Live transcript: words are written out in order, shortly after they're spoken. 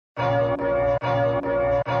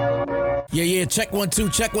Yeah, check 1 2,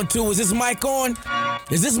 check 1 2. Is this mic on?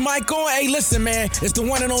 Is this mic on? Hey, listen, man, it's the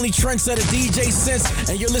one and only trendsetter DJ Sense,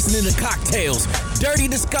 and you're listening to Cocktails, Dirty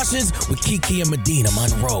Discussions with Kiki and Medina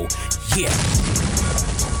Monroe. Yeah.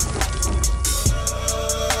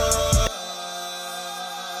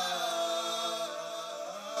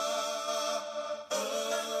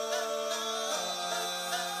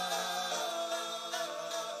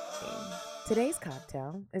 Today's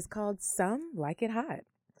cocktail is called Some Like It Hot.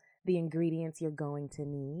 The ingredients you're going to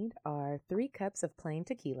need are 3 cups of plain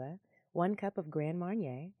tequila, 1 cup of Grand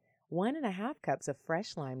Marnier, 1.5 cups of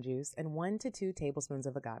fresh lime juice, and 1 to 2 tablespoons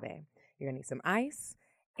of agave. You're going to need some ice,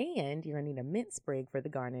 and you're going to need a mint sprig for the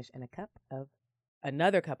garnish and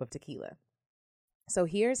another cup of tequila. So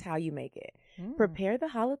here's how you make it. Prepare the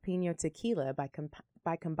jalapeno tequila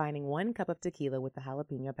by combining 1 cup of tequila with the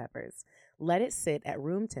jalapeno peppers. Let it sit at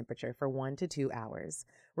room temperature for 1 to 2 hours.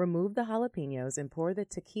 Remove the jalapenos and pour the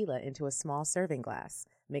tequila into a small serving glass.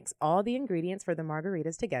 Mix all the ingredients for the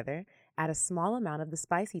margaritas together. Add a small amount of the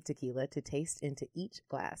spicy tequila to taste into each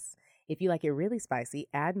glass. If you like it really spicy,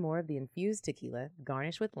 add more of the infused tequila.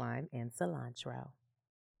 Garnish with lime and cilantro.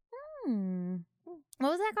 What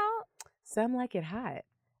was that called? Some Like It Hot.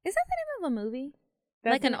 Is that the name of a movie?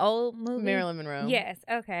 That's like an old movie? Marilyn Monroe. Yes,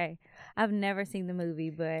 okay. I've never seen the movie,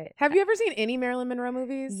 but... Have you ever seen any Marilyn Monroe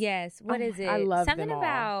movies? Yes. What is it? I love Something them all.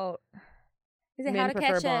 about... Is it Men How to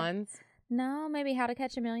Prefer Catch Blondes? No, maybe How to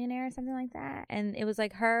Catch a Millionaire or something like that. And it was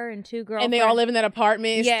like her and 2 girls. And they all live in that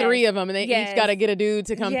apartment. It's Yes. 3 of them. And they Yes. each got to get a dude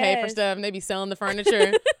to come pay for Yes. stuff. And they be selling the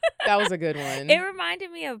furniture. That was a good one. It reminded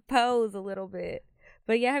me of Pose a little bit.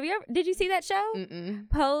 But yeah, did you see that show? Mm-mm.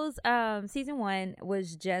 Pose season 1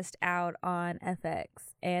 was just out on FX,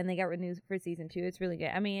 and they got renewed for season 2. It's really good.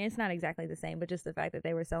 I mean, it's not exactly the same, but just the fact that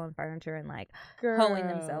they were selling furniture and like hoeing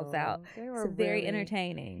themselves out. It's very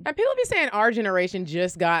entertaining. And people be saying our generation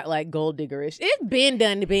just got like gold diggerish. It's been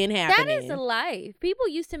happening. That is life. People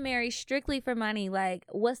used to marry strictly for money. Like,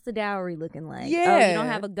 what's the dowry looking like? Yeah. Oh, you don't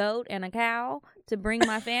have a goat and a cow to bring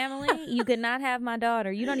my family? You could not have my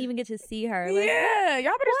daughter. You don't even get to see her. Like, yeah,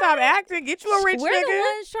 y'all better stop acting. Get you a rich We're nigga.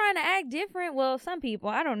 the ones trying to act different. Well, some people,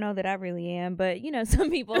 I don't know that I really am, but you know, some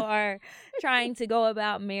people are trying to go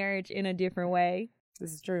about marriage in a different way.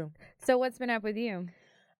 This is true. So what's been up with you?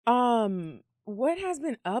 What has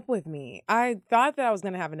been up with me? I thought that I was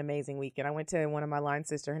going to have an amazing weekend. I went to one of my line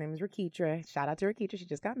sister. Her name is Rakitra. Shout out to Rakitra. She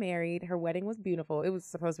just got married. Her wedding was beautiful. It was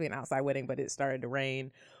supposed to be an outside wedding, but it started to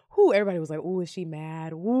rain. Everybody was like, is she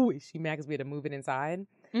mad? Is she mad because we had to move it inside?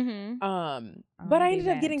 Mm-hmm. But I ended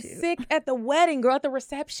up getting sick at the wedding, girl, at the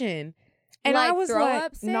reception. And like I was throw like,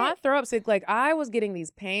 up sick? not throw up sick. Like, I was getting these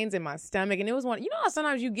pains in my stomach. And it was one, you know how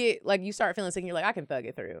sometimes you get, like, you start feeling sick and you're like, I can thug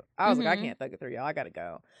it through. I was like, I can't thug it through, y'all. I got to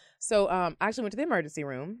go. So I actually went to the emergency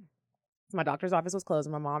room. My doctor's office was closed.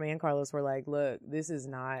 And my mom and Carlos were like, look, this is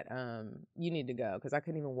not, you need to go. Because I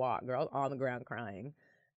couldn't even walk, girl. I was on the ground crying.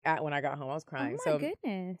 When I got home, I was crying. Oh, my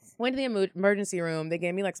goodness. Went to the emergency room. They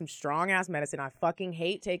gave me, like, some strong-ass medicine. I fucking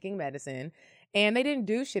hate taking medicine. And they didn't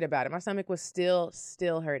do shit about it. My stomach was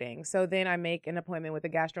still hurting. So then I make an appointment with a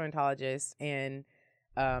gastroenterologist, and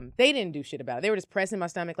they didn't do shit about it. They were just pressing my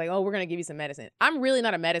stomach like, we're going to give you some medicine. I'm really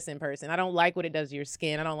not a medicine person. I don't like what it does to your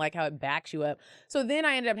skin. I don't like how it backs you up. So then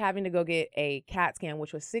I ended up having to go get a CAT scan,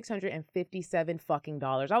 which was $657 fucking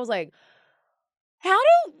dollars. I was like, how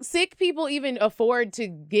do sick people even afford to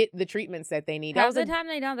get the treatments that they need? Half the time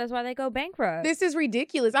they don't. That's why they go bankrupt. This is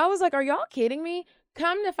ridiculous. I was like, are y'all kidding me?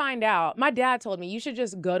 Come to find out, my dad told me you should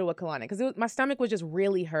just go to a colonic because my stomach was just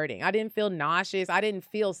really hurting. I didn't feel nauseous. I didn't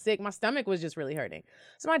feel sick. My stomach was just really hurting.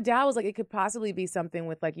 So my dad was like, it could possibly be something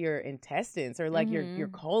with like your intestines or like your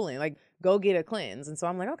colon. Like, go get a cleanse. And so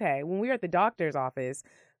I'm like, okay. When we were at the doctor's office,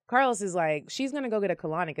 Carlos is like, she's going to go get a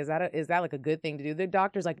colonic. Is that like a good thing to do? The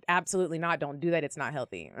doctor's like, absolutely not. Don't do that. It's not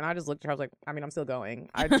healthy. And I just looked at her. I was like, I mean, I'm still going.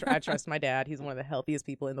 I trust my dad. He's one of the healthiest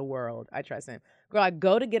people in the world. I trust him. Girl, I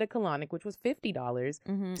go to get a colonic, which was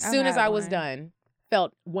 $50. Soon as I was done,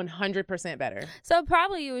 felt 100% better. So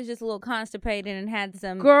probably you was just a little constipated and had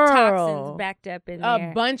some toxins backed up in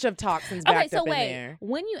there. A bunch of toxins backed up in there.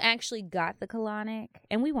 When you actually got the colonic,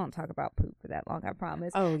 and we won't talk about poop for that long, I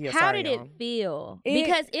promise. Oh, yeah, How sorry, did y'all. it feel?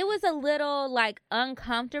 Because it was a little like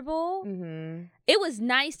uncomfortable. Mm-hmm. It was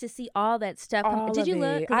nice to see all that stuff. Did you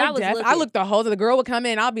look? 'Cause I looked the whole time. The girl would come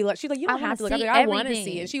in. I'll be like, she's like, you don't have to look. I want to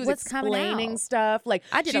see it. She was What's explaining stuff. Like,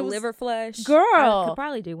 I did a liver flush. Girl. I could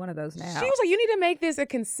probably do one of those now. She was like, you need to make this a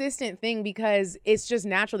consistent thing because it's just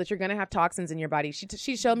natural that you're going to have toxins in your body.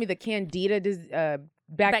 She showed me the candida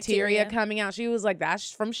bacteria coming out. She was like,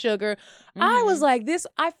 that's from sugar. I was like,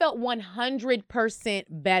 I felt 100%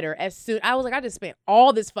 better as soon. I was like, I just spent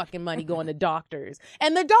all this fucking money going to doctors.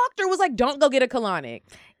 And the doctor was like, don't go get a colonic.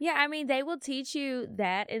 Yeah, I mean, they will teach you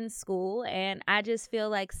that in school. And I just feel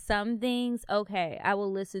like some things, okay, I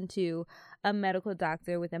will listen to a medical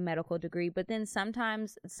doctor with a medical degree. But then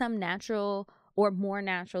sometimes some natural or more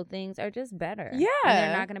natural things are just better. Yeah. And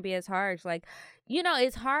they're not going to be as harsh. Like, you know,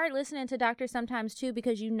 it's hard listening to doctors sometimes too,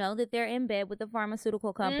 because you know that they're in bed with the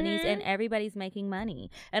pharmaceutical companies and everybody's making money.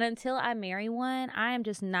 And until I marry one, I am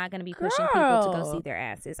just not going to be pushing people to go see their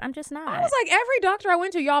asses. I'm just not. I was like, every doctor I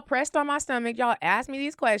went to, y'all pressed on my stomach. Y'all asked me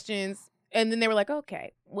these questions. And then they were like,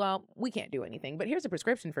 okay, well, we can't do anything, but here's a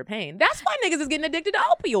prescription for pain. That's why niggas is getting addicted to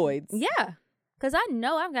opioids. Yeah. Because I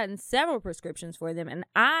know I've gotten several prescriptions for them, and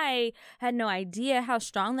I had no idea how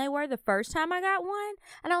strong they were the first time I got one.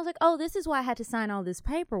 And I was like, oh, this is why I had to sign all this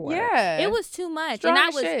paperwork. Yeah. It was too much. Strong and I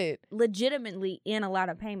was shit. legitimately in a lot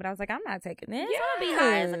of pain, but I was like, I'm not taking this. Yeah. I'm going to be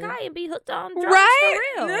high as a kite and be hooked on drugs right?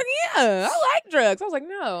 for real. Yeah, I like drugs. I was like,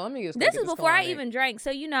 no, let me just This is before I even drank. So,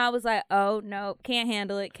 you know, I was like, oh, no, can't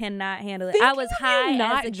handle it, cannot handle it. Thinking I was high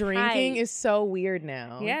not as a drinking kite. is so weird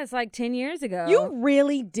now. Yeah, it's like 10 years ago. You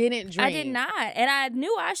really didn't drink. I did not. And I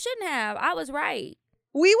knew I shouldn't have. I was right.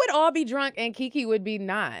 We would all be drunk and Kiki would be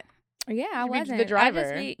not. Yeah, I You'd be wasn't. the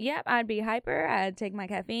driver. I'd be hyper. I'd take my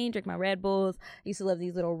caffeine, drink my Red Bulls. I used to love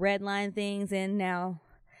these little red line things, and now,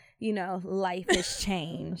 you know, life has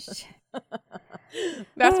changed.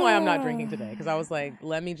 That's why I'm not drinking today, because I was like,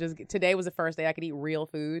 let me just today was the first day I could eat real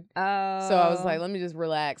food. Oh. So I was like, let me just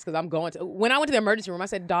relax, because I'm going to. When I went to the emergency room, I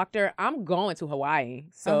said, doctor, I'm going to Hawaii.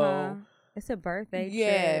 So it's a birthday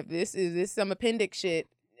trip. This is some appendix shit.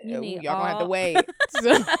 Y'all gonna have to wait.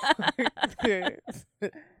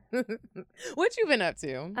 What you been up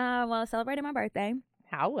to? Well, I celebrated my birthday.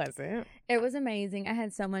 How was it? It was amazing. I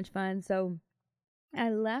had so much fun. So I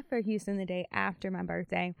left for Houston the day after my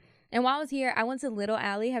birthday. And while I was here, I went to Little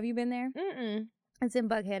Alley. Have you been there? Mm-mm. It's in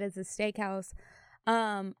Buckhead. It's a steakhouse.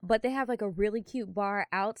 But they have like a really cute bar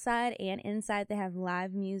outside and inside. They have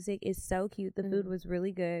live music. It's so cute. The food was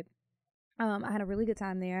really good. I had a really good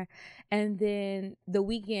time there. And then the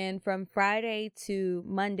weekend from Friday to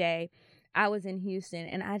Monday, I was in Houston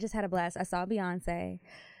and I just had a blast. I saw Beyonce.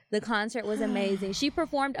 The concert was amazing. She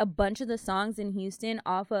performed a bunch of the songs in Houston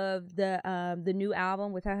off of the new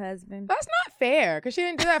album with her husband. That's not fair, because she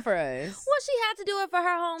didn't do that for us. Well, she had to do it for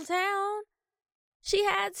her hometown. She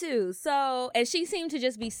had to. So, and she seemed to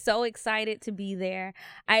just be so excited to be there.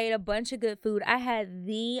 I ate a bunch of good food. I had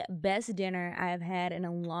the best dinner I have had in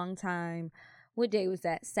a long time. What day was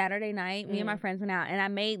that? Saturday night. Me and my friends went out, and I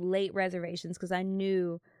made late reservations because I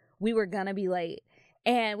knew we were going to be late.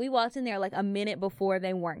 And we walked in there like a minute before.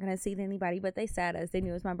 They weren't going to seat anybody, but they sat us. They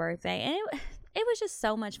knew it was my birthday. And it was just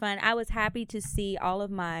so much fun. I was happy to see all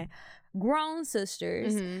of my grown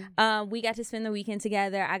sisters. We got to spend the weekend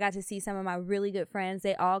together. I got to see some of my really good friends.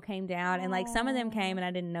 They all came down, and like some of them came and I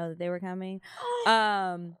didn't know that they were coming.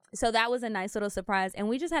 So that was a nice little surprise, and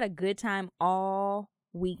we just had a good time all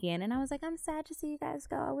weekend. And I was like, I'm sad to see you guys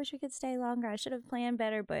go. I wish we could stay longer. I should have planned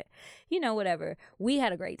better, but you know, whatever. We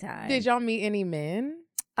had a great time. Did y'all meet any men?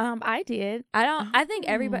 I did. I think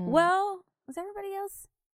everybody, well, was everybody else?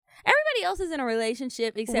 Everybody else is in a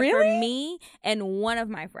relationship except for me and one of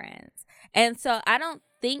my friends. And so I don't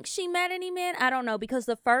think she met any men. I don't know, because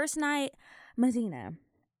the first night, Medina.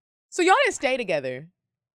 So y'all didn't stay together?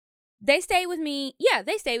 They stayed with me. Yeah,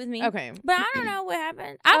 they stayed with me. Okay. But I don't know what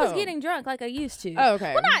happened. I was getting drunk like I used to. Oh,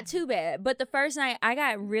 okay. Well, not too bad. But the first night, I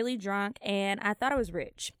got really drunk and I thought I was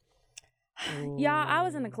rich. Y'all, I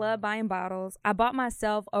was in the club buying bottles. I bought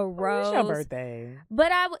myself a rose. It's your birthday.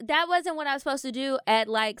 But that wasn't what I was supposed to do at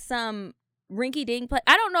like some rinky-dink place.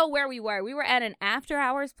 I don't know where we were. We were at an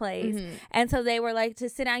after-hours place. And so they were like, to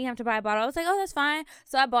sit down, you have to buy a bottle. I was like, oh, that's fine.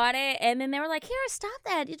 So I bought it. And then they were like, here, stop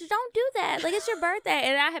that. You don't do that. Like, it's your birthday.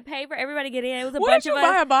 And I had paid for everybody to get in. It was a bunch of us. What did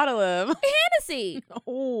you buy a bottle of? Hennessy.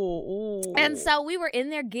 Oh. And so we were in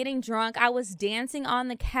there getting drunk. I was dancing on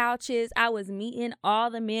the couches. I was meeting all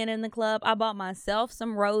the men in the club. I bought myself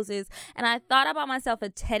some roses. And I thought I bought myself a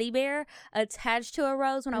teddy bear attached to a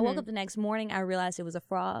rose. When I woke up the next morning, I realized it was a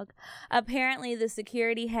frog. Apparently, the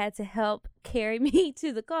security had to help carry me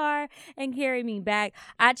to the car and carry me back.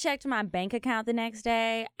 I checked my bank account the next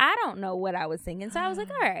day. I don't know what I was thinking. So I was like,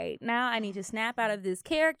 all right, now I need to snap out of this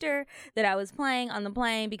character that I was playing on the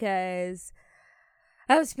plane because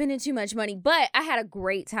I was spending too much money. But I had a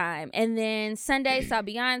great time. And then Sunday, saw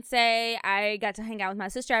Beyonce. I got to hang out with my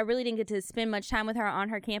sister. I really didn't get to spend much time with her on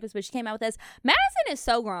her campus, but she came out with us. Madison is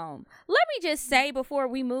so grown. Let me just say before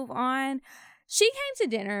we move on, She came to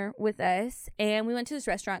dinner with us, and we went to this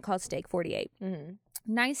restaurant called Steak 48. Mm-hmm.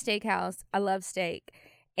 Nice steakhouse. I love steak.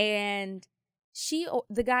 And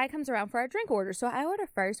the guy comes around for our drink order. So I order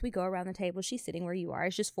first. We go around the table. She's sitting where you are.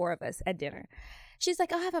 It's just 4 of us at dinner. She's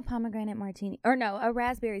like, I'll have a pomegranate martini. Or no, a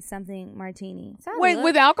raspberry something martini. So wait,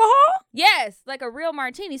 with alcohol? Yes, like a real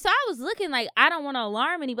martini. So I was looking like, I don't want to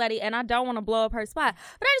alarm anybody and I don't want to blow up her spot.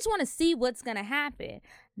 But I just want to see what's going to happen.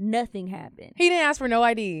 Nothing happened. He didn't ask for no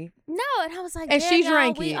ID. No, and I was like, and she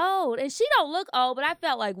drank we it. Old. And she don't look old, but I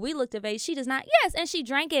felt like we looked of age. She does not. Yes, and she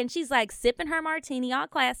drank it, and she's like sipping her martini, all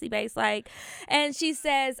classy based, like, and she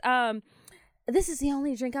says, this is the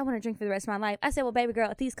only drink I want to drink for the rest of my life. I said, well, baby girl,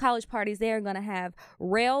 at these college parties, they're going to have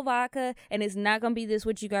rail vodka, and it's not going to be this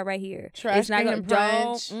what you got right here. Trash it's not going to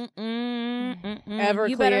Everclear.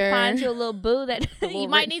 You better find you a little boo that you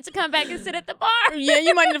might need to come back and sit at the bar. Yeah,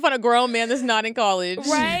 you might need to find a grown man that's not in college.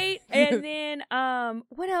 Right? And then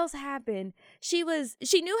what else happened? She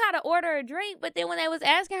knew how to order a drink, but then when they was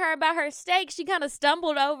asking her about her steak, she kind of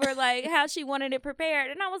stumbled over like how she wanted it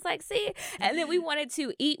prepared. And I was like, see? And then we wanted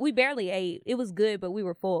to eat. We barely ate. It was good, but we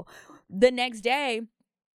were full. The next day,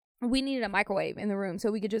 we needed a microwave in the room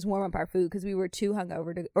so we could just warm up our food because we were too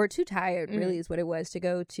hungover or too tired, really, is what it was, to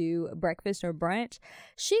go to breakfast or brunch.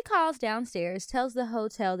 She calls downstairs, tells the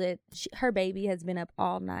hotel that her baby has been up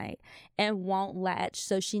all night and won't latch,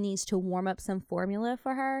 so she needs to warm up some formula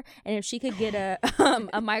for her. And if she could get a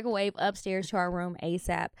microwave upstairs to our room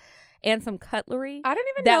ASAP. And some cutlery. I didn't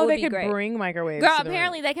even know they could bring microwaves. Girl,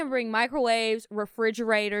 apparently they can bring microwaves,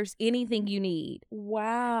 refrigerators, anything you need.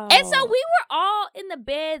 Wow. And so we were all in the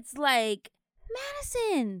beds like,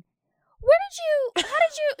 Madison, how did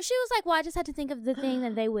you? She was like, well, I just had to think of the thing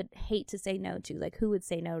that they would hate to say no to. Like, who would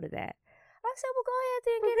say no to that? I said, well, go ahead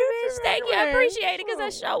then, get it, bitch. Thank you. I appreciate it because I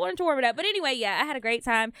sure wanted to warm it up. But anyway, yeah, I had a great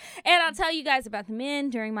time. And I'll tell you guys about the men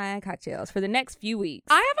during my cocktails for the next few weeks.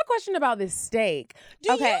 I have a question about this steak.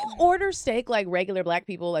 Do you order steak like regular black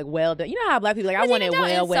people, like well done? You know how black people like, I want it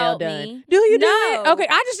well done. Me. Do you do No. it? Okay,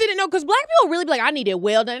 I just didn't know because black people really be like, I need it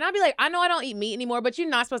well done. And I'd be like, I know I don't eat meat anymore, but you're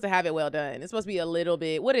not supposed to have it well done. It's supposed to be a little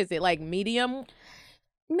bit, what is it, like medium?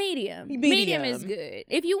 Medium is good.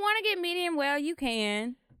 If you want to get medium well, you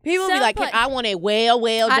can. People be like, I want it well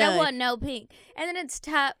done. I don't want no pink. And then it's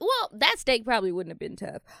tough. Well, that steak probably wouldn't have been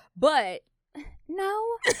tough. But,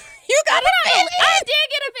 no. You got offended. I did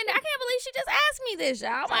get offended. I can't believe she just asked me this,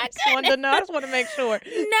 y'all. My goodness. I just want to make sure.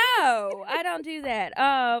 No, I don't do that.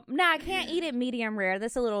 No, I can't eat it medium rare.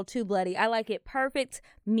 That's a little too bloody. I like it perfect,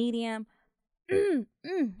 medium.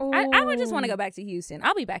 I would just want to go back to Houston.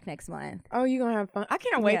 I'll be back next month. Oh, you're going to have fun. I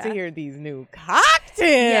can't wait to hear these new cocktails.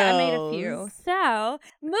 Yeah, I made a few. So,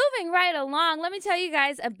 moving right along, let me tell you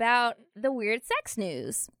guys about the weird sex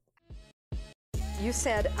news. You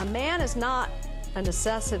said a man is not a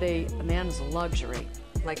necessity, a man is a luxury.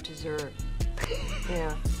 Like dessert.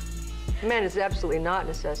 Yeah. A man is absolutely not a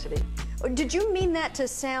necessity. Did you mean that to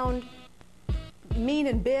sound mean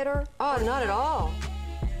and bitter? Oh, not at all.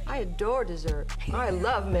 I adore dessert. I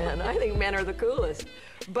love men. I think men are the coolest.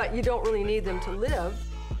 But you don't really need them to live.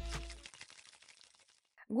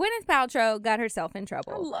 Gwyneth Paltrow got herself in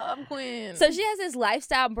trouble. I love Gwen. So she has this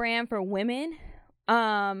lifestyle brand for women.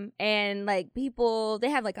 And like people, they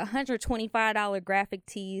have like $125 graphic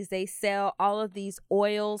tees. They sell all of these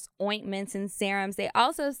oils, ointments, and serums. They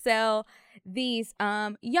also sell these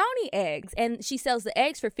yoni eggs, and she sells the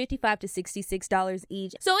eggs for $55 to $66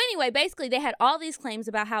 each. So anyway, basically they had all these claims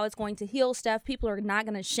about how it's going to heal stuff. People are not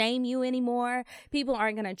going to shame you anymore. People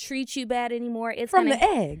aren't going to treat you bad anymore. It's from the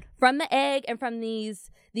egg and from these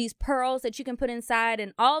pearls that you can put inside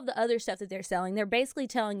and all of the other stuff that they're selling. They're basically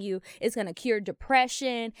telling you it's going to cure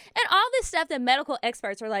depression and all this stuff that medical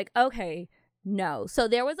experts are like, okay, no. So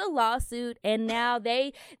there was a lawsuit, and now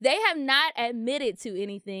they have not admitted to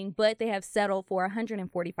anything, but they have settled for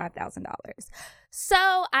 $145,000.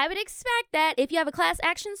 So I would expect that if you have a class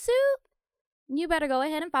action suit, you better go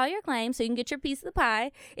ahead and file your claim so you can get your piece of the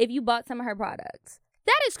pie if you bought some of her products.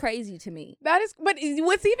 That is crazy to me. That is, but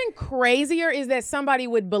what's even crazier is that somebody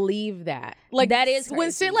would believe that. Like, that is crazy.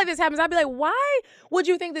 When shit like this happens, I'd be like, why would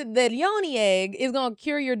you think that the yoni egg is going to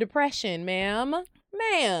cure your depression, ma'am?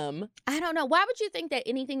 Ma'am. I don't know. Why would you think that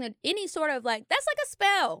any sort of like, that's like a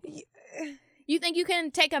spell. You think you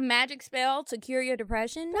can take a magic spell to cure your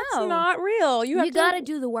depression? No. That's not real. You got to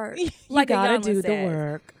do the work. You got to do the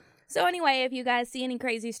work. So anyway, if you guys see any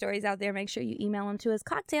crazy stories out there, make sure you email them to us,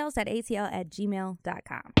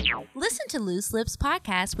 cocktails@atl@gmail.com. Listen to Loose Lips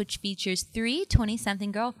Podcast, which features 3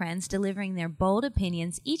 20-something girlfriends delivering their bold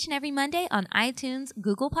opinions each and every Monday on iTunes,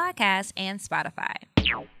 Google Podcasts, and Spotify.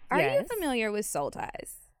 Are you familiar with Soul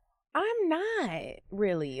Ties? I'm not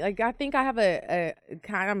really. Like, I think I have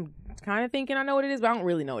I'm kind of thinking I know what it is, but I don't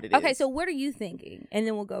really know what it is. Okay, so what are you thinking? And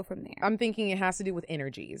then we'll go from there. I'm thinking it has to do with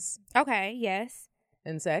energies. Okay, yes.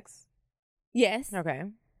 And sex? Yes. Okay.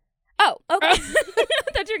 Oh, okay. I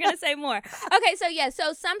thought you were going to say more. Okay, so yeah,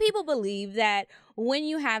 so some people believe that when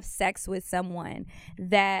you have sex with someone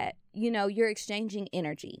that, you're exchanging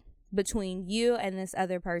energy between you and this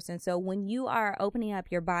other person. So when you are opening up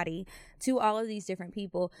your body to all of these different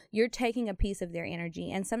people, you're taking a piece of their energy.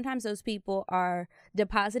 And sometimes those people are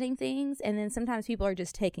depositing things, and then sometimes people are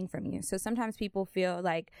just taking from you. So sometimes people feel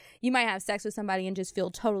like you might have sex with somebody and just feel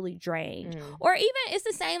totally drained. Or even it's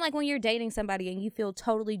the same like when you're dating somebody and you feel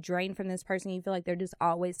totally drained from this person. You feel like they're just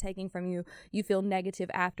always taking from you. You feel negative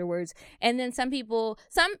afterwards. And then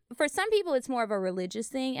for some people it's more of a religious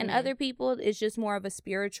thing, and other people it's just more of a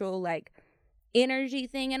spiritual like energy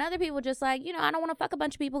thing, and other people just like, I don't want to fuck a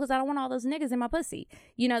bunch of people because I don't want all those niggas in my pussy.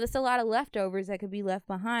 There's a lot of leftovers that could be left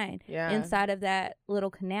behind inside of that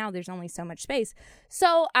little canal. There's only so much space.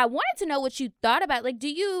 So I wanted to know what you thought about, like, do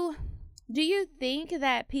you think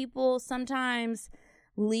that people sometimes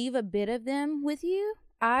leave a bit of them with you?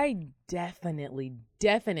 I definitely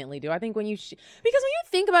do. I think when you because when you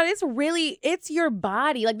think about it, it's your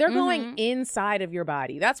body. Like, they're going inside of your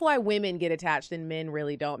body. That's why women get attached and men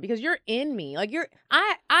really don't, because you're in me. Like,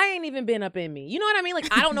 I ain't even been up in me. You know what I mean?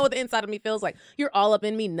 Like, I don't know what the inside of me feels like. You're all up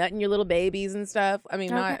in me, nutting your little babies and stuff. I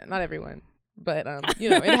mean, not everyone. But,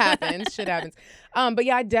 it happens. Shit happens. But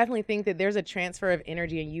yeah, I definitely think that there's a transfer of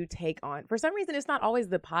energy, and you take on, for some reason, it's not always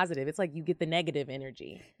the positive. It's like you get the negative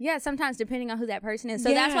energy. Yeah, sometimes depending on who that person is.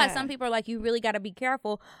 So that's why some people are like, you really got to be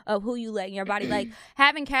careful of who you let in your body. Like,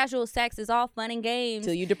 having casual sex is all fun and games.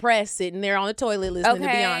 Till you depressed, sitting there on the toilet listening to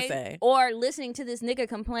Beyonce. Or listening to this nigga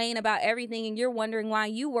complain about everything, and you're wondering why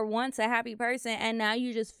you were once a happy person and now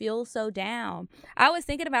you just feel so down. I was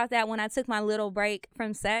thinking about that when I took my little break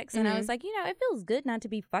from sex, and I was like, it feels good not to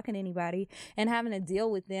be fucking anybody and having to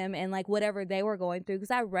deal with them and like whatever they were going through,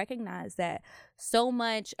 because I recognize that so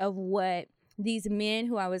much of what these men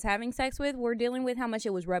who I was having sex with were dealing with, how much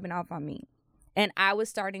it was rubbing off on me. And I was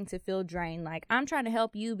starting to feel drained. Like, I'm trying to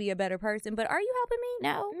help you be a better person, but are you helping me?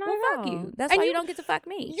 No. Well, fuck you. That's why you don't get to fuck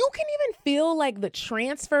me. You can even feel like the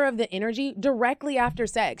transfer of the energy directly after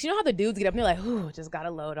sex. You know how the dudes get up and they're like, ooh, just gotta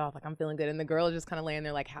load off. Like, I'm feeling good. And the girl is just kind of laying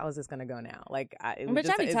there like, how is this gonna go now? Like, I'd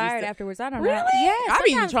be tired afterwards. I don't know. Really? Yeah. I'd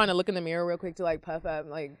be trying to look in the mirror real quick to like puff up,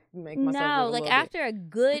 like make myself look a little after a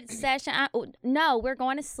good session. We're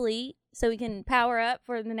going to sleep so we can power up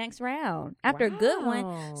for the next round after a good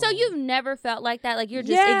one. So you've never felt like that? Like, you're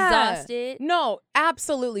just exhausted? No,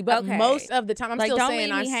 absolutely. But most of the time, I'm still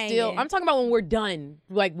saying I'm talking about when we're done,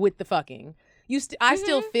 like, with the fucking. I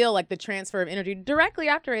still feel like the transfer of energy directly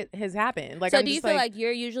after it has happened. Like, so do you feel like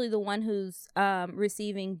you're usually the one who's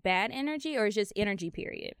receiving bad energy, or is just energy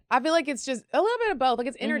period? I feel like it's just a little bit of both. Like,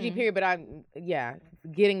 it's energy period, but I'm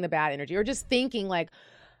getting the bad energy, or just thinking like,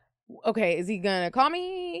 okay, is he gonna call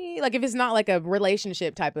me? Like, if it's not like a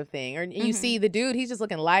relationship type of thing, or you see the dude, he's just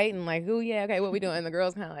looking light and like, oh yeah, okay, what we doing? And the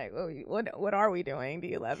girl's kind of like, what are we doing? Do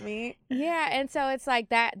you love me? Yeah, and so it's like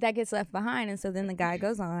that gets left behind, and so then the guy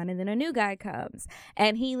goes on, and then a new guy comes,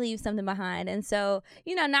 and he leaves something behind, and so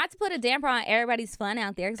not to put a damper on everybody's fun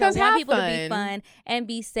out there, because I want people to be fun and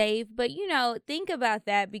be safe, but think about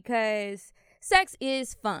that, because sex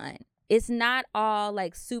is fun. It's not all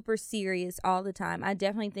like super serious all the time. I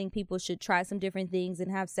definitely think people should try some different things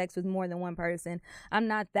and have sex with more than one person. I'm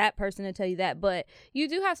not that person to tell you that, but you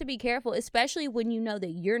do have to be careful, especially when you know that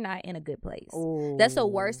you're not in a good place. Ooh. That's the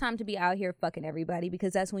worst time to be out here fucking everybody,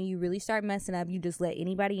 because that's when you really start messing up. You just let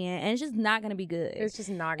anybody in, and it's just not going to be good. It's just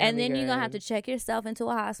not going to be good. And then you're going to have to check yourself into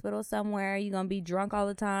a hospital somewhere. You're going to be drunk all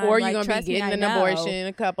the time. Or you're going to be getting an abortion,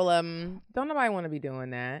 a couple of them. Don't nobody want to be doing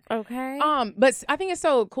that. Okay. But I think it's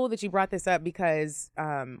so cool that you brought this up, because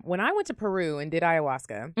when I went to Peru and did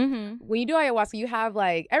ayahuasca, when you do ayahuasca, you have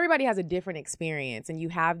like, everybody has a different experience, and you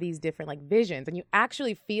have these different like visions, and you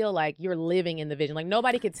actually feel like you're living in the vision. Like,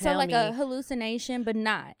 nobody could tell me. So like a hallucination, but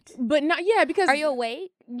not. Yeah, because. Are you awake?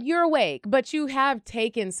 You're awake, but you have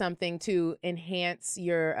taken something to enhance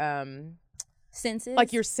your senses,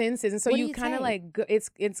 like your senses, and so you kind of like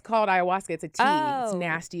it's called ayahuasca. It's a tea. It's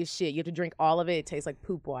nasty as shit. You have to drink all of it. It tastes like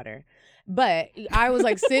poop water. But I was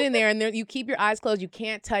like sitting there, and there, you keep your eyes closed. You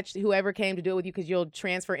can't touch whoever came to do it with you because you'll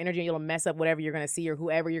transfer energy and you'll mess up whatever you're going to see or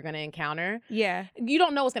whoever you're going to encounter. Yeah. You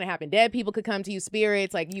don't know what's going to happen. Dead people could come to you,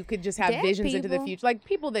 spirits. Like, you could just have Dead visions into the people? future. Like,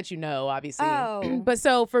 people that you know, obviously. Oh. But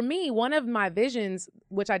so for me, one of my visions,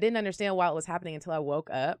 which I didn't understand while it was happening until I woke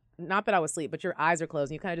up, not that I was asleep, but your eyes are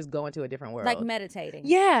closed and you kind of just go into a different world. Like meditating.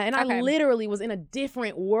 Yeah, and Okay. I literally was in a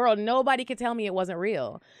different world. Nobody could tell me it wasn't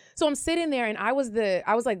real. So I'm sitting there, and I was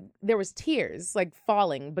like, there was tears like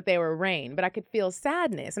falling, but they were rain. But I could feel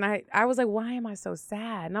sadness, and I was like, why am I so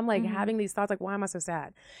sad? And I'm like having these thoughts, like, why am I so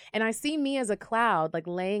sad? And I see me as a cloud, like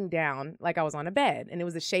laying down, like I was on a bed, and it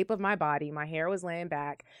was the shape of my body. My hair was laying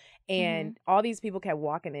back. And all these people kept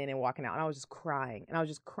walking in and walking out, and I was just crying, and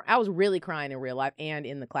I was really crying in real life and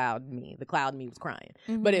in the cloud me. The cloud me was crying,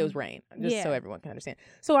 but it was rain, just so everyone can understand.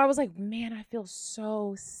 So I was like, man, I feel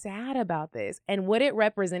so sad about this. And what it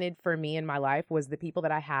represented for me in my life was the people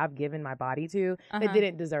that I have given my body to that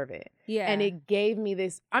didn't deserve it. Yeah. And it gave me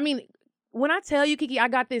this, I mean, when I tell you, Kiki, I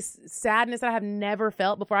got this sadness that I have never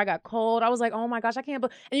felt before. I got cold. I was like, oh my gosh, I can't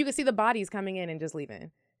believe. And you could see the bodies coming in and just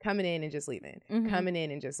leaving. Coming in and just leaving, coming in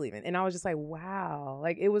and just leaving. And I was just like, wow,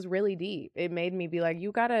 like it was really deep. It made me be like,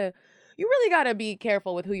 you really gotta be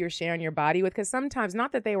careful with who you're sharing your body with. Cause sometimes,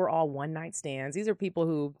 not that they were all one night stands. These are people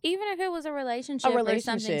who. Even if it was a relationship or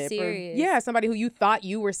something serious. Yeah, somebody who you thought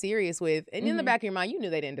you were serious with. And in the back of your mind, you knew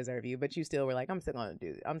they didn't deserve you, but you still were like, I'm still gonna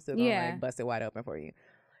like bust it wide open for you.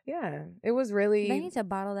 Yeah, it was really. They need to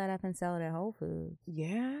bottle that up and sell it at Whole Foods.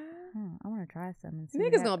 Yeah. I want to try some and see.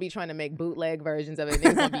 Niggas gonna be trying to make bootleg versions of it.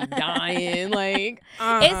 Niggas gonna be dying. Like,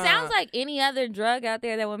 It sounds like any other drug out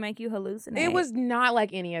there that would make you hallucinate. It was not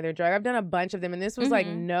like any other drug. I've done a bunch of them, and this was like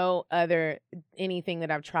no other anything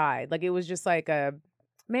that I've tried. Like, it was just like it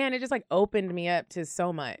just like opened me up to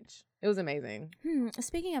so much. It was amazing.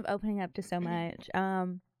 Speaking of opening up to so much,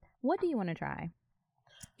 what do you want to try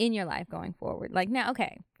in your life going forward? Like, now,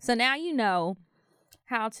 okay, so now you know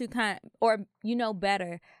how to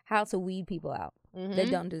better how to weed people out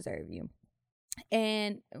that don't deserve you.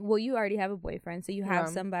 And well, you already have a boyfriend, so you have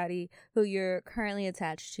somebody who you're currently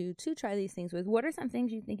attached to try these things with. What are some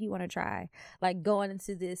things you think you want to try, like going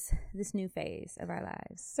into this new phase of our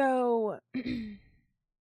lives? So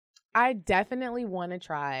I definitely want to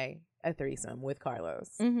try a threesome with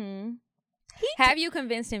Carlos. Have you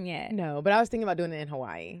convinced him yet? No, but I was thinking about doing it in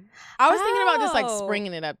Hawaii. I was thinking about just like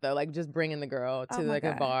springing it up though, like just bringing the girl to like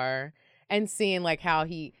a bar and seeing like how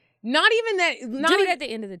he. Not even that. Do it at the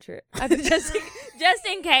end of the trip, just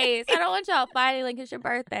in case. I don't want y'all fighting like it's your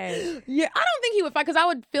birthday. Yeah, I don't think he would fight because I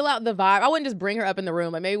would fill out the vibe. I wouldn't just bring her up in the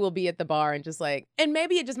room. Like, maybe we'll be at the bar and just like, and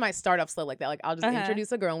maybe it just might start off slow like that. Like, I'll just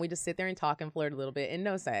introduce a girl and we just sit there and talk and flirt a little bit and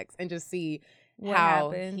no sex and just see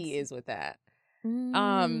how he is with that.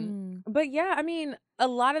 But yeah, I mean,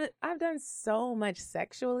 I've done so much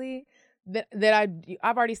sexually that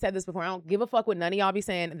I've already said this before. I don't give a fuck what none of y'all be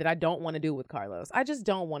saying that I don't want to do with Carlos. I just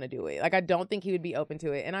don't want to do it. Like, I don't think he would be open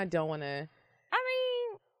to it, and I don't want to. I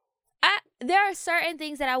mean, there are certain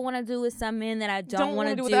things that I want to do with some men that I don't want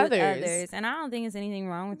to do with others, and I don't think there's anything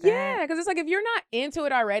wrong with that. Yeah, because it's like if you're not into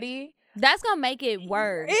it already. That's gonna make it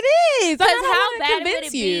worse. It is. Because how bad would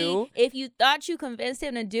it be if you thought you convinced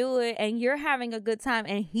him to do it and you're having a good time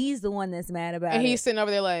and he's the one that's mad about it? And he's sitting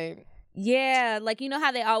over there like... Yeah, like, you know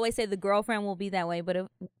how they always say the girlfriend will be that way, but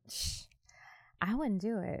I wouldn't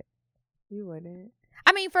do it. You wouldn't?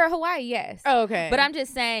 I mean, for Hawaii, yes. Oh, okay. But I'm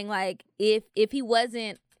just saying, like, if he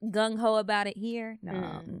wasn't gung-ho about it here,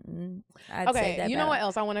 no. I'd say that you know what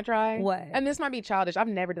else I want to try? What? And this might be childish. I've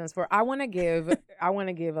never done this before. I want to give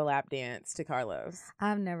a lap dance to Carlos.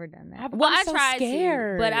 I've never done that. I tried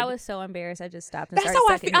to, but I was so embarrassed I just stopped and That's started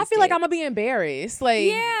how sucking I feel like dick. I'm gonna be embarrassed. Like,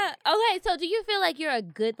 yeah. Okay, so do you feel like you're a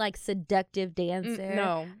good, like, seductive dancer?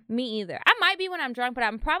 No. Me either. I might be when I'm drunk, but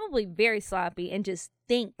I'm probably very sloppy and just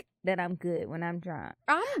think that I'm good when I'm drunk.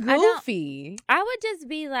 I'm goofy. I would just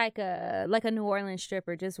be like a New Orleans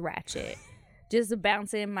stripper, just ratchet. Just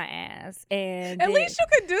bouncing my ass. And at least you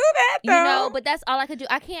could do that, though. You know, but that's all I could do.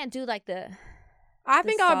 I can't do like I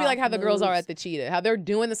think I would be like how the girls are at the Cheetah. How they're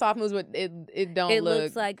doing the soft moves, but it don't it look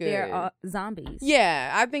looks like good. They're zombies.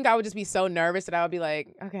 Yeah, I think I would just be so nervous that I would be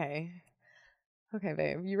like, okay,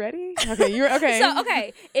 babe, you ready? Okay, you're okay. So,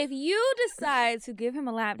 okay, if you decide to give him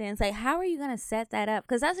a lap dance, like, how are you gonna set that up?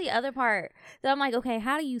 Because that's the other part that I'm like, okay,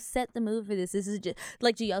 how do you set the mood for this? Is it just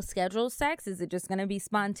like, do y'all schedule sex? Is it just gonna be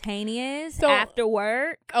spontaneous after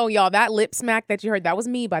work? Oh, y'all, that lip smack that you heard, that was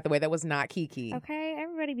me, by the way. That was not Kiki. Okay,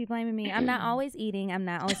 everybody be blaming me. I'm not always eating. I'm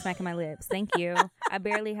not always smacking my lips. Thank you. I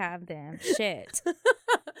barely have them. Shit.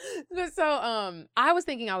 So I was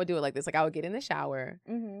thinking I would do it like this. Like I would get in the shower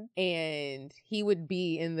and he would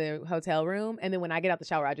be in the hotel room. And then when I get out the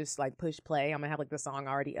shower, I just like push play. I'm gonna have like the song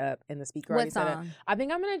already up and the speaker already set up. I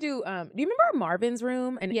think I'm gonna do do you remember Marvin's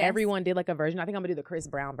Room? And everyone did like a version. I think I'm gonna do the Chris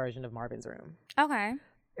Brown version of Marvin's Room. Okay.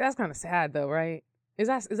 That's kind of sad though, right? Is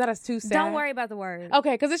that too sad? Don't worry about the words.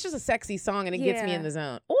 Okay, because it's just a sexy song and it gets me in the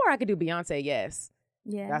zone. Or I could do Beyonce, yes.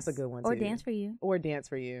 Yes. That's a good one too. Or Dance for You. Or Dance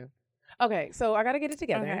for You. Okay, so I gotta get it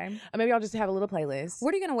together. Okay. Maybe I'll just have a little playlist.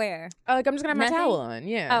 What are you gonna wear? Like I'm just gonna have my towel on,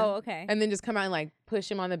 yeah. Oh, okay. And then just come out and like push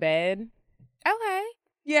him on the bed. Okay.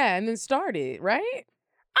 Yeah, and then start it, right?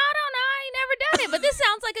 I don't know. I ain't never done it, but this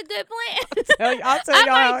sounds like a good plan. I'll tell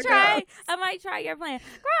y'all how it goes. I might try your plan.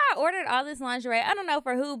 Girl, I ordered all this lingerie. I don't know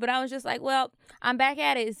for who, but I was just like, well, I'm back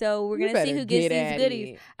at it, so we're going to see who gets these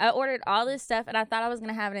goodies. I ordered all this stuff, and I thought I was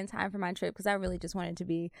going to have it in time for my trip because I really just wanted to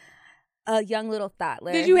be a young little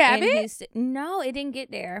thoughtler. Did you have it? Houston. No, it didn't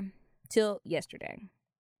get there till yesterday.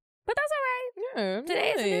 But that's all right. Yeah,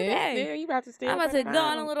 today is a new day. Yeah, you about to stay. I'm about to go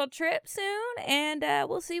on a little trip soon, and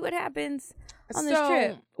we'll see what happens on this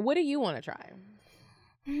trip. What do you want to try?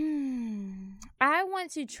 I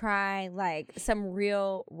want to try like some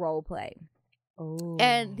real role play. Oh.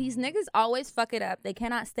 And these niggas always fuck it up. They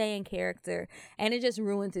cannot stay in character, and it just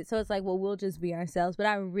ruins it. So it's like, well, we'll just be ourselves. But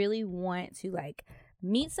I really want to like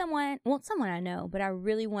meet someone I know, but I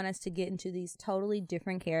really want us to get into these totally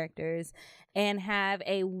different characters and have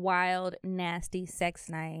a wild, nasty sex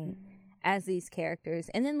night as these characters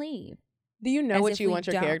and then leave. Do you know what you want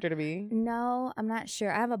your character to be? No, I'm not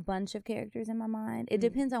sure. I have a bunch of characters in my mind. It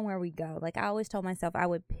depends on where we go. Like I always told myself I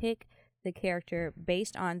would pick the character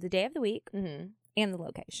based on the day of the week and the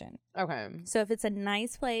location. Okay. So if it's a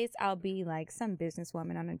nice place, I'll be like some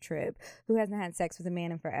businesswoman on a trip who hasn't had sex with a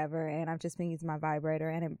man in forever, and I've just been using my vibrator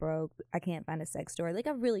and it broke. I can't find a sex story. Like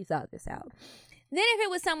I really thought this out. Then if it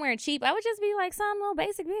was somewhere cheap, I would just be like some little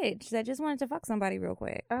basic bitch that just wanted to fuck somebody real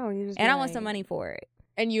quick. Oh, you just and I want some money for it.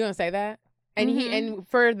 And you gonna say that? And and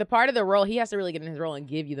for the part of the role, he has to really get in his role and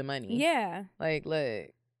give you the money. Yeah. Like, look.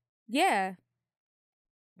 Yeah.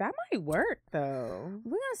 That might work though.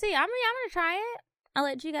 We're gonna see. I'm gonna try it. I'll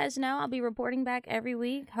let you guys know. I'll be reporting back every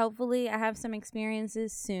week. Hopefully, I have some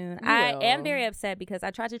experiences soon. I am very upset because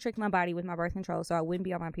I tried to trick my body with my birth control so I wouldn't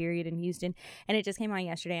be on my period in Houston, and it just came on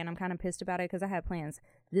yesterday, and I'm kind of pissed about it because I had plans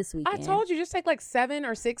this weekend. I told you, just take like 7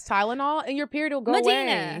 or 6 Tylenol, and your period will go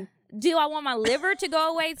away. Do I want my liver to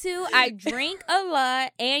go away too? I drink a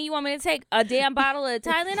lot, and you want me to take a damn bottle of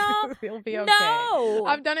Tylenol? You'll be okay. No.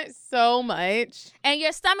 I've done it so much. And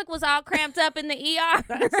your stomach was all cramped up in the ER.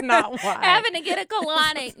 That's not why. Having to get a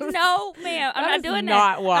colonic. No, ma'am. I'm not doing that.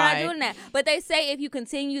 Not why. I'm not doing that. But they say if you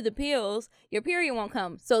continue the pills, your period won't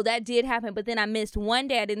come. So that did happen. But then I missed one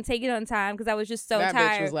day. I didn't take it on time because I was just so tired.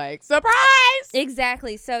 That bitch was like, surprise!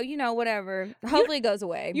 Exactly. So, whatever. Hopefully it goes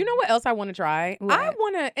away. You know what else I want to try? What? I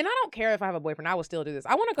want to, and I don't care if I have a boyfriend, I will still do this.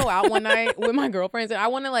 I want to go out one night with my girlfriends, and I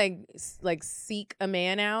want to like seek a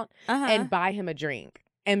man out and buy him a drink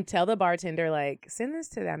and tell the bartender, like, send this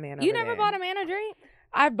to that man over You never there. bought a man a drink?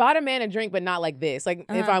 I bought a man a drink, but not like this. Like,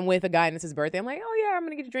 if I'm with a guy and it's his birthday, I'm like, oh, yeah, I'm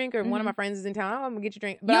going to get you a drink. Or one of my friends is in town, I'm going to get you a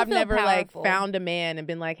drink. But I've never, found a man and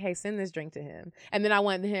been like, hey, send this drink to him. And then I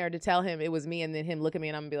went there to tell him it was me, and then him look at me,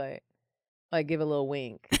 and I'm going to be like, give a little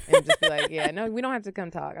wink and just be like, yeah, no, we don't have to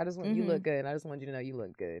come talk. I just want you look good. I just want you to know you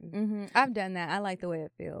look good. I've done that. I like the way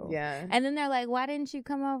it feels. Yeah. And then they're like, why didn't you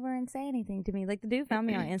come over and say anything to me? Like, the dude found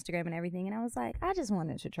me on Instagram and everything, and I was like, I just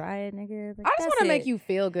wanted to try it, nigga. Like, I just want to make you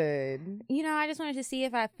feel good. I just wanted to see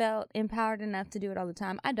if I felt empowered enough to do it all the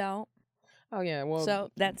time. I don't. Oh, yeah. Well,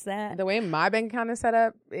 so that's that. The way my bank account is set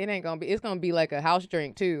up, it's going to be like a house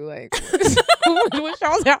drink, too. Like, what's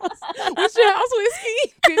y'all's house? What's your house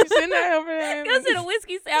whiskey? Can you send that over there? Go send a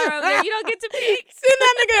whiskey sour over there. You don't get to pick. Send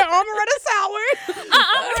that nigga an amaretto sour.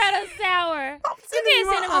 Amaretto sour. You can't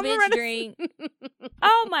send him a bitch drink.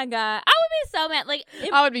 Oh, my God. I would be so mad. Like,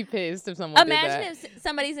 I would be pissed if someone did that. Imagine if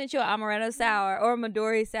somebody sent you an amaretto sour or a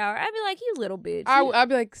Midori sour. I'd be like, you little bitch. I'd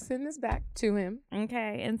be like, send this back to him.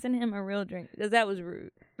 Okay, and send him a real drink because that was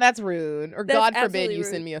rude. That's rude. Or God forbid you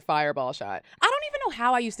send me a fireball shot. I don't even know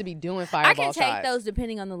how I used to be doing fireball shots. I can take those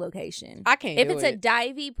depending on the location. I can't If it's a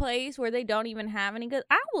divey place where they don't even have any good,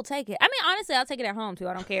 I will take it. I mean, honestly, I'll take it at home too.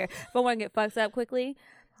 I don't care if I want to get fucked up quickly.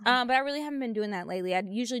 But I really haven't been doing that lately. I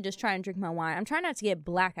usually just try and drink my wine. I'm trying not to get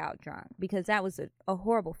blackout drunk because that was a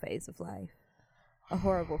horrible phase of life. A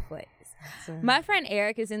horrible phase. My friend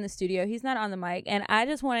Eric is in the studio. He's not on the mic. And I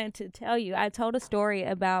just wanted to tell you, I told a story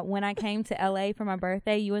about when I came to LA for my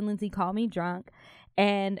birthday. You and Lindsay called me drunk.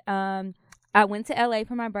 And I went to LA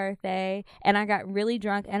for my birthday and I got really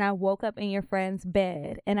drunk and I woke up in your friend's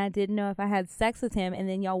bed and I didn't know if I had sex with him. And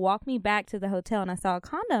then y'all walked me back to the hotel and I saw a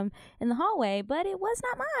condom in the hallway, but it was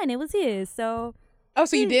not mine. It was his. So. Oh,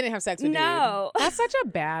 so you didn't have sex with No. Dude? That's such a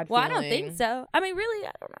bad feeling. Well, I don't think so. I mean, really,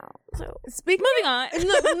 I don't know. So, moving on.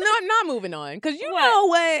 not moving on. Because you know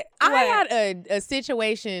what? I had a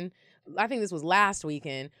situation, I think this was last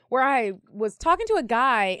weekend, where I was talking to a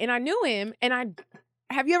guy and I knew him. And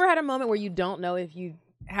have you ever had a moment where you don't know if you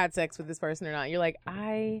had sex with this person or not? You're like,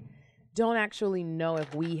 I don't actually know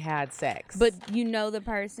if we had sex. But you know the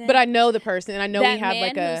person? But I know the person, and I know that we have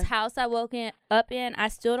like man whose house I woke up in, I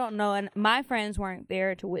still don't know, and my friends weren't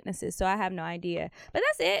there to witness it, so I have no idea. But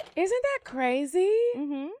that's it. Isn't that crazy?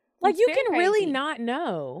 Mm-hmm. Like, you can really not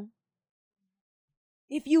know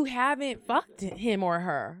if you haven't fucked him or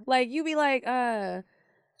her. Like, you be like,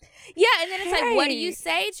 yeah, and then it's like, what do you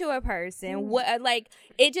say to a person? What, like,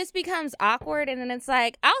 it just becomes awkward, and then it's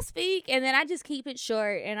like, I'll speak, and then I just keep it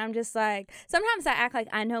short, and I'm just like, sometimes I act like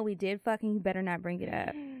I know we did fucking, you better not bring it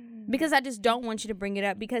up. Because I just don't want you to bring it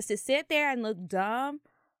up, because to sit there and look dumb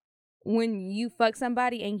when you fuck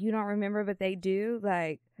somebody and you don't remember, but they do,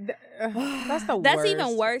 like, that's the worst. That's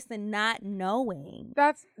even worse than not knowing.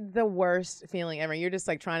 That's the worst feeling ever. You're just,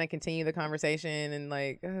 like, trying to continue the conversation, and,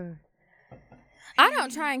 like, I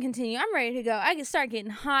don't try and continue. I'm ready to go. I can start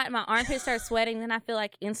getting hot. My armpits start sweating. Then I feel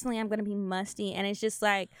like instantly I'm going to be musty. And it's just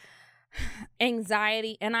like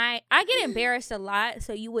anxiety. And I get embarrassed a lot.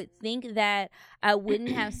 So you would think that I wouldn't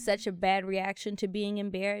have such a bad reaction to being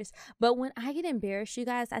embarrassed. But when I get embarrassed, you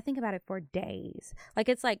guys, I think about it for days. Like,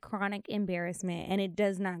 it's like chronic embarrassment. And it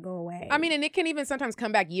does not go away. I mean, and it can even sometimes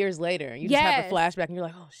come back years later. You just have a flashback and you're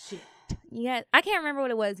like, oh, shit. Yeah, I can't remember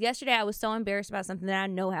what it was. Yesterday, I was so embarrassed about something that I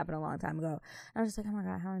know happened a long time ago. I was just like, oh my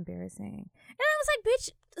God, how embarrassing. And I was like, bitch,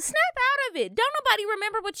 snap out of it. Don't nobody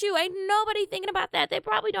remember but you. Ain't nobody thinking about that. They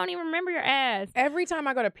probably don't even remember your ass. Every time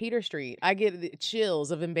I go to Peter Street, I get the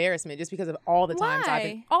chills of embarrassment just because of all the times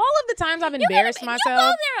I've embarrassed myself. You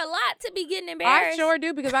go there a lot to be getting embarrassed. I sure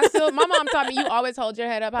do, because my mom taught me you always hold your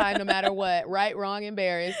head up high no matter what, right, wrong,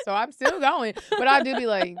 embarrassed. So I'm still going. But I do be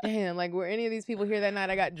like, damn, like, were any of these people here that night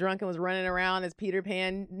I got drunk and was running around as Peter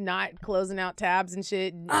Pan, not closing out tabs and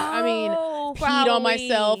shit? I mean, peed on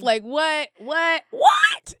myself. Like, what?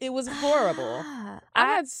 It was horrible. I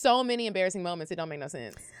had so many embarrassing moments. It don't make no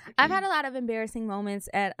sense. I've had a lot of embarrassing moments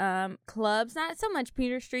at clubs. Not so much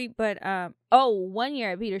Peter Street, but 1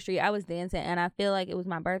 year at Peter Street, I was dancing and I feel like it was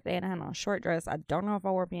my birthday and I had on a short dress. I don't know if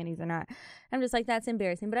I wore panties or not. I'm just like, that's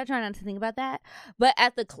embarrassing, but I try not to think about that. But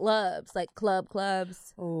at the clubs, like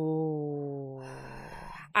clubs. Oh.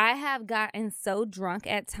 I have gotten so drunk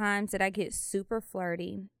at times that I get super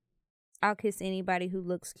flirty. I'll kiss anybody who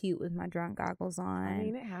looks cute with my drunk goggles on. I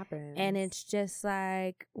mean, it happens. And it's just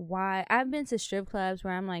like, why? I've been to strip clubs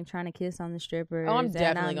where I'm like trying to kiss on the strippers. Oh, I'm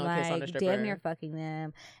definitely going to kiss on the stripper. Damn near fucking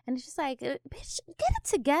them. And it's just like, bitch, get it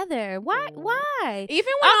together. Why? Why?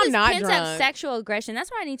 Even when I'm not drunk. Pent up sexual aggression.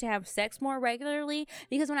 That's why I need to have sex more regularly.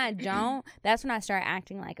 Because when I don't, that's when I start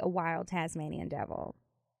acting like a wild Tasmanian devil.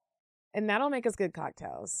 And that'll make us good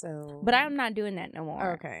cocktails. So, but I'm not doing that no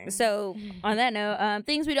more. Okay. So on that note,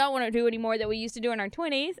 things we don't want to do anymore that we used to do in our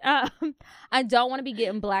 20s. I don't want to be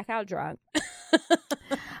getting blackout drunk.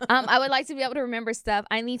 I would like to be able to remember stuff.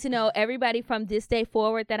 I need to know everybody from this day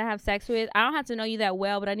forward that I have sex with. I don't have to know you that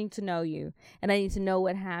well, but I need to know you, and I need to know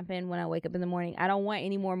what happened when I wake up in the morning. I don't want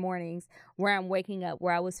any more mornings where I'm waking up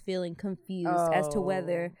where I was feeling confused as to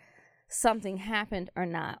whether something happened or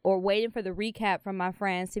not, or waiting for the recap from my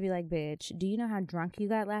friends to be like, bitch, do you know how drunk you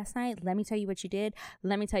got last night? Let me tell you what you did.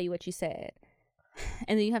 Let me tell you what you said.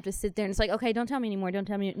 And then you have to sit there and it's like, okay, don't tell me anymore. Don't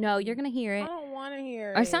tell me. No, you're going to hear it. I don't want to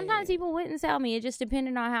hear it. Or sometimes people wouldn't tell me. It just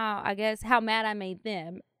depended on how mad I made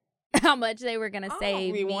them, how much they were going to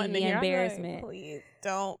save me the embarrassment. Like, please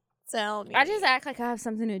don't tell me. I just act like I have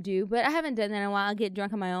something to do, but I haven't done that in a while. I get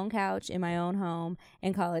drunk on my own couch in my own home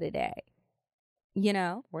and call it a day. You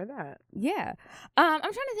know? Where that? Yeah. I'm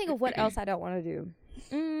trying to think of what else I don't want to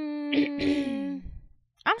do.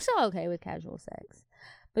 I'm still okay with casual sex,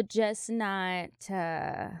 but just not,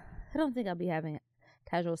 I don't think I'll be having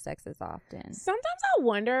casual sex as often. Sometimes I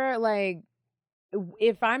wonder, like,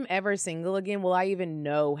 if I'm ever single again, will I even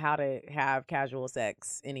know how to have casual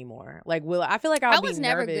sex anymore? Like, I feel like I was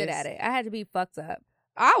never good at it. I had to be fucked up.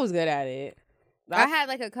 I was good at it. I had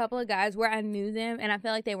like a couple of guys where I knew them and I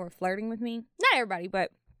felt like they were flirting with me. Not everybody,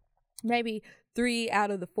 but maybe 3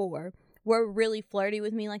 out of the 4 were really flirty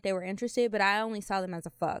with me, like they were interested, but I only saw them as a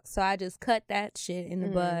fuck. So I just cut that shit in the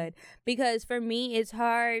bud, because for me, it's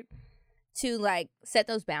hard to like set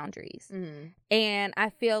those boundaries. And I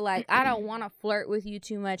feel like I don't want to flirt with you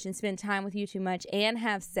too much and spend time with you too much and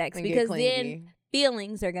have sex And because then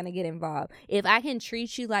feelings are going to get involved. If I can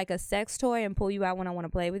treat you like a sex toy and pull you out when I want to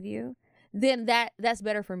play with you, then that's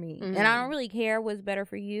better for me. And I don't really care what's better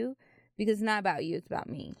for you because it's not about you, it's about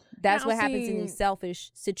me. That's what happens in these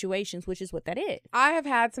selfish situations, which is what that is. I have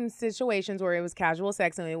had some situations where it was casual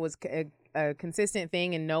sex and it was a consistent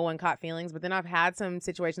thing and no one caught feelings. But then I've had some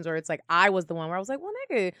situations where it's like I was the one where I was like, well,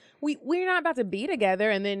 nigga, we're not about to be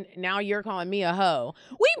together. And then now you're calling me a hoe.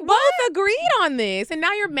 We both agreed on this. And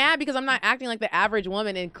now you're mad because I'm not acting like the average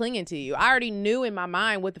woman and clinging to you. I already knew in my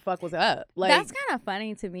mind what the fuck was up. Like, that's kind of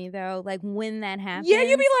funny to me, though. Like, when that happens. Yeah,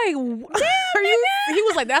 you'd be like, are you? He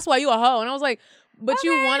was like, that's why you a hoe. And I was like, but okay,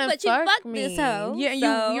 you want to fuck me. This hoe, yeah,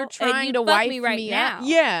 so, you're trying to wife me right now.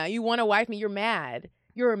 Yeah, you want to wife me. You're mad.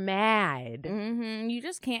 You're mad. You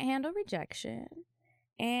just can't handle rejection.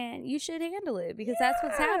 And you should handle it because that's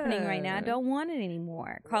what's happening right now. I don't want it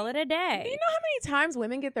anymore. Call it a day. Do you know how many times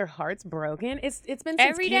women get their hearts broken? It's been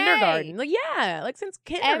since kindergarten. Like, yeah, like since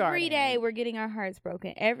kindergarten. Every day we're getting our hearts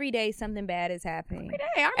broken. Every day something bad is happening. Every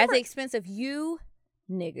day. At the expense of you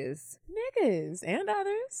niggas and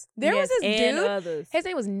others. There was this dude. His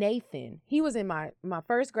name was Nathan. He was in my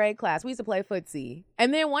first grade class. We used to play footsie,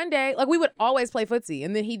 and then one day, like, we would always play footsie,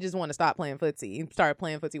 and then he just wanted to stop playing footsie and started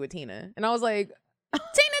playing footsie with Tina, and I was like,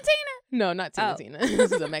 Tina. No, not Tina.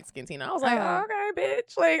 This is a Mexican Tina. I was like, okay,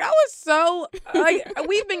 bitch. Like, I was so like,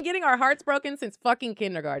 we've been getting our hearts broken since fucking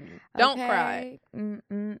kindergarten. Don't cry.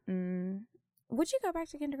 Would you go back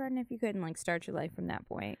to kindergarten if you couldn't, like, start your life from that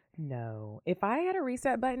point? No. If I had a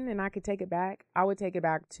reset button and I could take it back, I would take it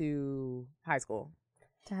back to high school.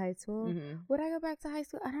 To high school? Would I go back to high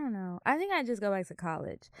school? I don't know. I think I'd just go back to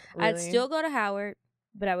college. Really? I'd still go to Howard,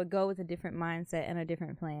 but I would go with a different mindset and a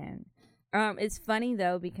different plan. It's funny,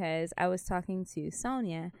 though, because I was talking to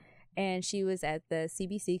Sonia, and she was at the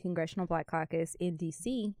CBC Congressional Black Caucus in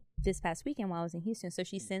D.C. this past weekend while I was in Houston. So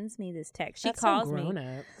she sends me this text. She calls me.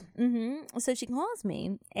 So she calls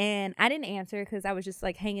me, and I didn't answer because I was just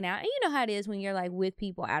like hanging out. And you know how it is when you're like with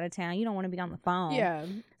people out of town. You don't want to be on the phone. Yeah.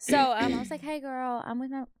 So I was like, hey, girl, I'm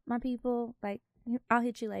with my people. Like, I'll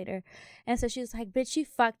hit you later. And so she was like, bitch, you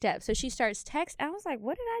fucked up. So she starts texting. I was like,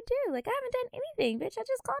 what did I do? Like, I haven't done anything, bitch. I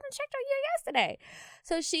just called and checked on you yesterday.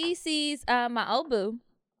 So she sees my old boo,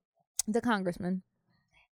 the congressman.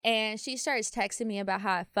 And she starts texting me about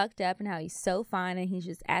how I fucked up and how he's so fine and he's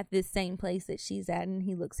just at this same place that she's at and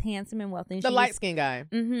he looks handsome and wealthy. And the light-skinned guy.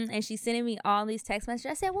 And she's sending me all these text messages.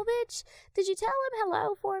 I said, well, bitch, did you tell him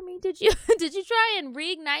hello for me? Did you try and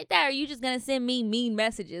reignite that? Or are you just going to send me mean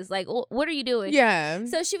messages? Like, what are you doing? Yeah.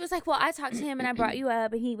 So she was like, well, I talked to him and I brought you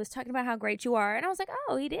up and he was talking about how great you are. And I was like,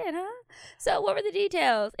 oh, he did, huh? So what were the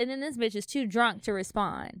details? And then this bitch is too drunk to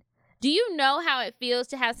respond. Do you know how it feels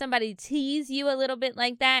to have somebody tease you a little bit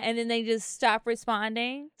like that and then they just stop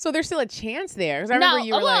responding? So there's still a chance there. Because I remember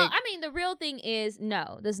you were like... I mean, the real thing is,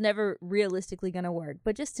 no, that's never realistically going to work.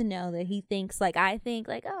 But just to know that he thinks like I think,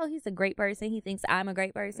 like, oh, he's a great person. He thinks I'm a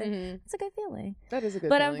great person. It's a good feeling. That is a good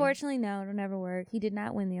feeling. But unfortunately, no, it'll never work. He did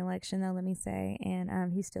not win the election, though, let me say.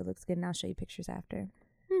 And he still looks good. And I'll show you pictures after.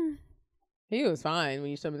 He was fine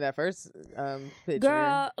when you showed me that first picture.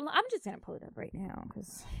 Girl, I'm just going to pull it up right now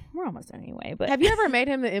because we're almost done anyway. But have you ever made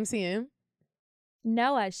him the MCM?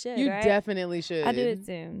 No, I should. You right? definitely should. I'll do it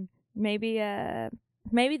soon. Maybe the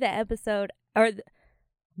episode or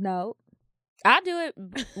no. I'll do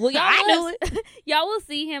it. Well, y'all will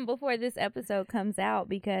see him before this episode comes out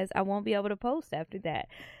because I won't be able to post after that.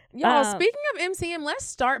 Y'all, speaking of MCM, let's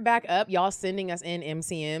start back up. Y'all sending us in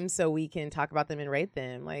MCM so we can talk about them and rate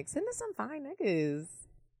them. Like, send us some fine niggas.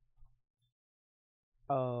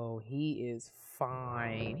 Oh, he is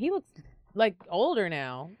fine. He looks like older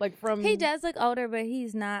now. Like from he does look older, but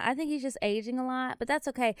he's not. I think he's just aging a lot, but that's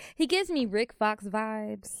okay. He gives me Rick Fox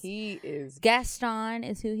vibes. He is. Gaston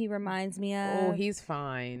is who he reminds me of. Oh, he's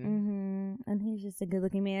fine. And he's just a good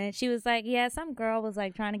looking man. And she was like, yeah, some girl was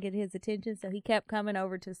like trying to get his attention, so he kept coming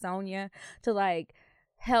over to Sonia to like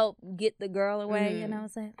help get the girl away. And I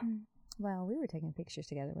was like, well, we were taking pictures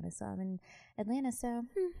together when I saw him in Atlanta, so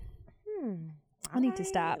I need to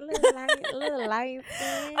stop. Little light.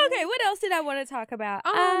 Okay, what else did I want to talk about?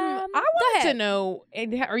 I wanted to know,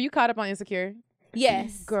 are you caught up on Insecure?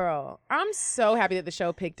 Yes. Girl, I'm so happy that the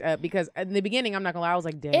show picked up because in the beginning, I'm not gonna lie, I was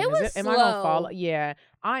like, damn, am I gonna fall? Yeah,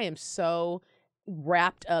 I am so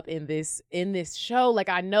wrapped up in this show. Like,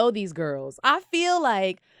 I know these girls. I feel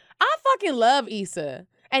like I fucking love Issa.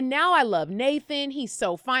 And now I love Nathan. He's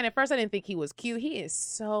so fine. At first, I didn't think he was cute. He is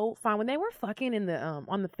so fine. When they were fucking in the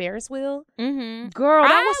on the Ferris wheel, girl,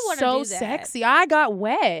 that was so sexy. I got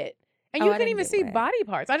wet. And you can even see body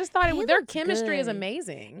parts. I just thought their chemistry is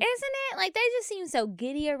amazing. Isn't it? Like, they just seem so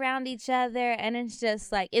giddy around each other. And it's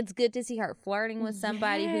just like, it's good to see her flirting with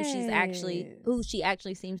somebody who she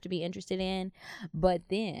actually seems to be interested in. But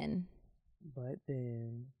then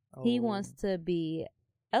he wants to be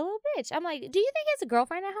a little bitch. I'm like, do you think he has a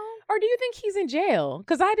girlfriend at home? Or do you think he's in jail?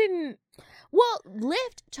 Because I didn't. Well,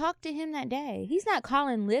 Lyft talked to him that day. He's not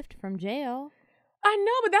calling Lyft from jail. I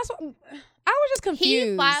know, but that's what I was just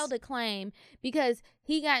confused. He filed a claim because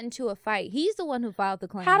he got into a fight. He's the one who filed the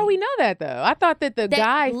claim. How do we know that, though? I thought that the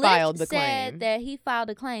guy filed the claim. Said that he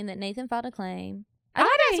filed a claim, that Nathan filed a claim. I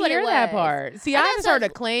didn't hear that part. See, I just heard a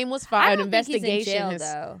claim was filed, an investigation. Think he's in jail,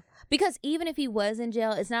 though. Because even if he was in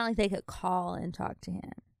jail, it's not like they could call and talk to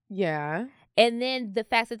him. Yeah. And then the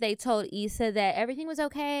fact that they told Issa that everything was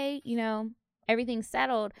okay, everything's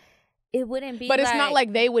settled. It wouldn't be. But it's not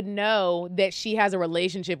like they would know that she has a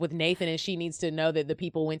relationship with Nathan and she needs to know that the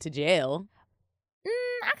people went to jail.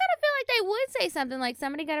 I kind of feel like they would say something like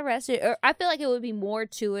somebody got arrested. Or I feel like it would be more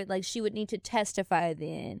to it. Like she would need to testify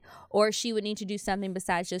then. Or she would need to do something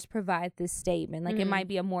besides just provide this statement. Like it might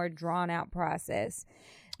be a more drawn out process.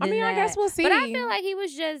 I mean, I guess we'll see. But I feel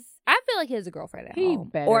like he has a girlfriend at home. He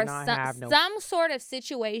better not have some sort of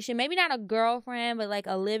situation. Maybe not a girlfriend, but like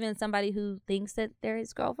a live-in, somebody who thinks that they're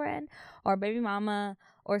his girlfriend or baby mama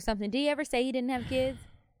or something. Did he ever say he didn't have kids?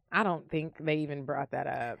 I don't think they even brought that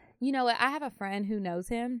up. You know what? I have a friend who knows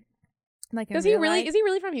him. Like, is he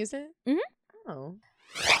really from Houston? Mm-hmm. Oh.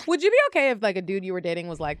 Would you be okay if like a dude you were dating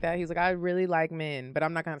was like that? He's like, I really like men, but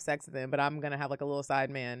I'm not gonna have sex with them. But I'm gonna have like a little side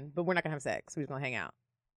man. But we're not gonna have sex. We're just gonna hang out.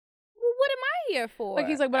 What am I here for? Like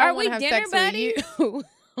he's like, but I want to have sex with you.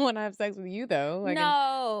 I want to have sex with you though. Like,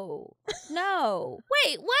 no.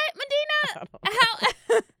 Wait, what, Medina?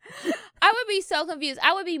 How? I would be so confused.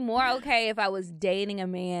 I would be more okay if I was dating a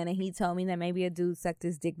man and he told me that maybe a dude sucked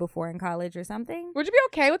his dick before in college or something. Would you be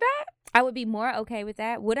okay with that? I would be more okay with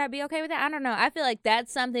that. Would I be okay with that? I don't know. I feel like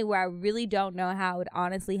that's something where I really don't know how I would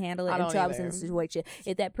honestly handle it until I was in the situation.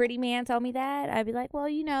 If that pretty man told me that, I'd be like, well,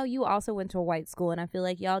 you also went to a white school and I feel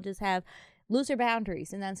like y'all just have looser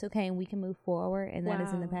boundaries and that's okay and we can move forward and that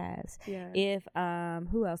is in the past. Yeah. If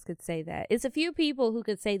who else could say that? It's a few people who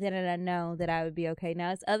could say that and I know that I would be okay.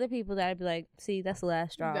 Now it's other people that I'd be like, see, that's the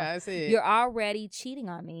last straw. That's it. You're already cheating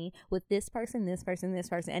on me with this person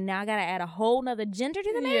and now I gotta add a whole nother gender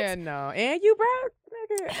to the mix. Yeah, no. And you broke,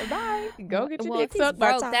 nigga. Bye. Go get your dick sucked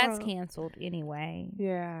by Tyrone. That's canceled anyway.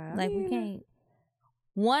 Yeah. Like we can't.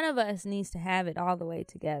 One of us needs to have it all the way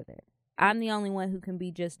together. I'm the only one who can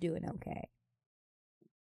be just doing okay.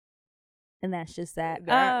 And that's just that.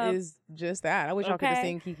 That is just that. I wish y'all could have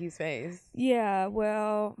seen Kiki's face. Yeah,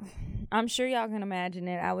 well, I'm sure y'all can imagine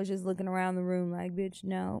it. I was just looking around the room like, bitch,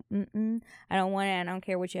 no. I don't want it. I don't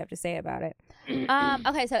care what you have to say about it.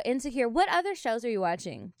 Okay, so Insecure. What other shows are you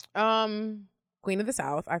watching? Queen of the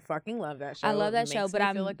South. I fucking love that show. I love that show, but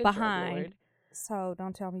I'm like behind. So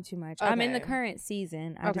don't tell me too much. Okay. I'm in the current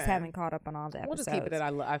season. I just haven't caught up on all the episodes. We'll just keep it that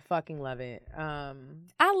I fucking love it. I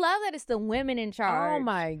love that it's the women in charge. Oh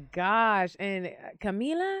my gosh. And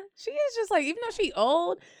Camila, she is just like, even though she's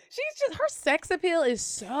old, her sex appeal is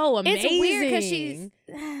so amazing. It's weird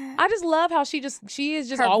because I just love how she is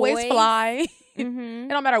just always voice. Fly. It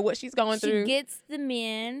don't matter what she's going through. She gets the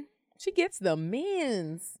men. She gets the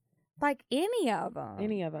men's. Like any of them. I'm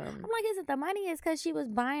like, is it the money? Is because she was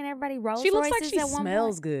buying everybody Rolls Royces. She looks like she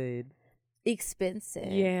smells good.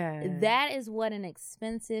 Expensive. Yeah. That is what an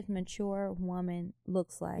expensive, mature woman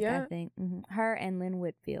looks like, I think. Her and Lynn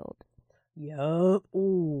Whitfield. Yup.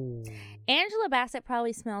 Ooh. Angela Bassett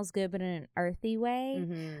probably smells good, but in an earthy way.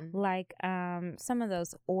 Like some of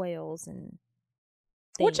those oils and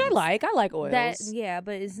things. Which I like. I like oils.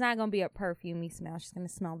 But it's not going to be a perfumey smell. She's going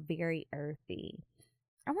to smell very earthy.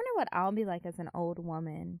 I wonder what I'll be like as an old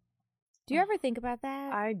woman. Do you ever think about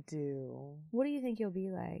that? I do. What do you think you'll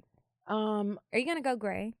be like? Are you gonna go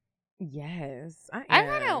gray? Yes, I am. I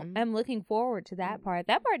kind of am looking forward to that part.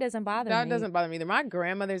 That part doesn't bother me. That doesn't bother me either. My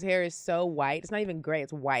grandmother's hair is so white. It's not even gray.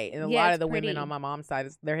 It's white. And a lot of the women on my mom's side,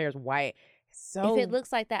 their hair is white. So if it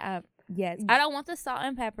looks like that, yes. I don't want the salt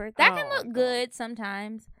and pepper. That can look good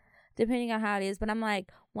sometimes, depending on how it is. But I'm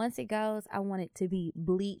like, once it goes, I want it to be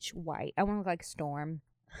bleach white. I want to look like Storm.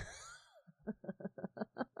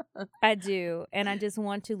 I do. And I just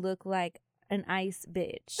want to look like an ice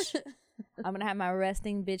bitch. I'm going to have my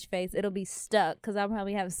resting bitch face. It'll be stuck because I'll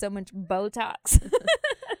probably have so much Botox.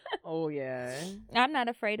 Oh, yeah. I'm not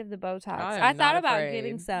afraid of the Botox. I thought about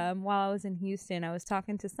getting some while I was in Houston. I was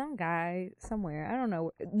talking to some guy somewhere. I don't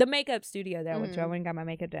know. The makeup studio there, which I went and got my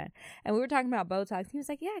makeup done. And we were talking about Botox. He was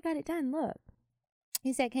like, yeah, I got it done. Look.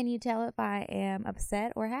 He said, can you tell if I am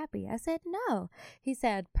upset or happy? I said, no. He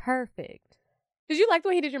said, perfect. Did you like the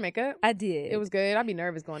way he did your makeup? I did. It was good. I'd be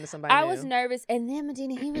nervous going to somebody I new. was nervous. And then,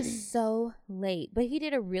 Medina, he was so late. But he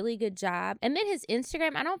did a really good job. And then his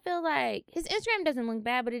Instagram, I don't feel like... His Instagram doesn't look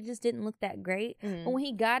bad, but it just didn't look that great. Mm. But when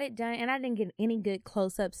he got it done, and I didn't get any good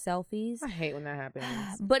close-up selfies. I hate when that happens.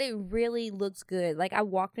 But it really looks good. Like, I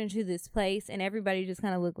walked into this place, and everybody just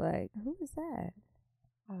kind of looked like, who is that?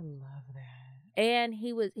 I love that. And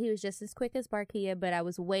he was just as quick as Barkia, but I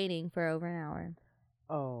was waiting for over an hour.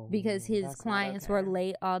 Oh, because his clients were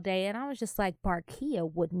late all day, and I was just like,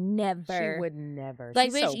 Barkia would never. She would never.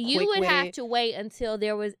 Like, She's bitch, so you would have to wait until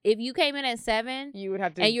there was. If you came in at 7, you would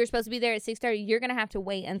have to, and you were supposed to be there at 6:30. You're gonna have to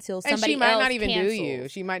wait until somebody else. And she might not even cancels. do you.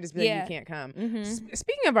 She might just be like, you can't come. Mm-hmm.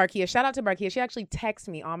 Speaking of Barkia, shout out to Barkia. She actually texted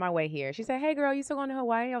me on my way here. She said, "Hey, girl, you still going to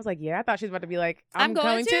Hawaii?" I was like, "Yeah." I thought she was about to be like, "I'm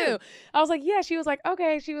going too." I was like, "Yeah." She was like,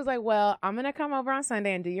 "Okay." She was like, "Well, I'm gonna come over on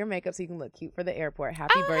Sunday and do your makeup so you can look cute for the airport.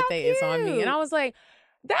 Happy birthday is on me." And I was like,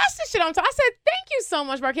 that's the shit I'm talking. I said, thank you so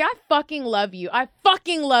much, Barkia. I fucking love you. I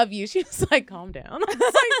fucking love you. She was like, calm down. I was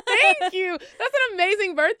like, thank you. That's an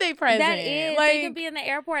amazing birthday present. That is. Like, so you could be in the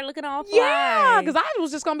airport looking all fly. Yeah, because I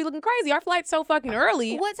was just going to be looking crazy. Our flight's so fucking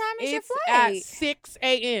early. What time is your flight? At 6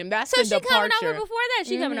 a.m. That's so the departure. So she's coming over before that?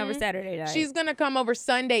 She's coming over Saturday night? She's going to come over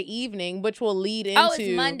Sunday evening, which will lead into... Oh,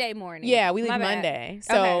 it's Monday morning. Yeah, we leave Monday.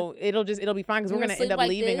 So it'll be fine because we're going to end up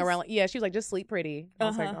leaving around... Yeah, she was like, just sleep pretty. I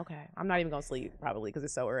was like, okay. I'm not even going to sleep probably because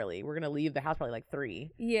it's so early. We're going to leave the house probably like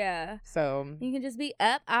 3. Yeah. So you can just be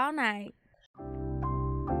up all night.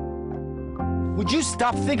 Would you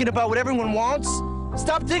stop thinking about what everyone wants?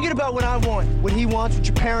 Stop thinking about what I want, what he wants, what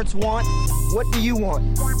your parents want. What do you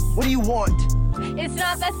want? What do you want? It's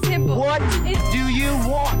not that simple. What do you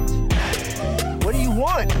want? What do you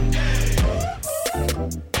want?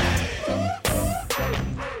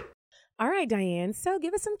 All right, Diane. So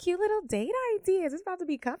give us some cute little date ideas. It's about to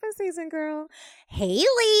be cuffing season, girl. Hey,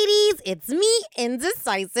 ladies. It's me,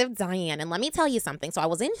 Indecisive Diane. And let me tell you something. So I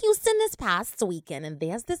was in Houston this past weekend, and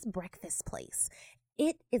there's this breakfast place.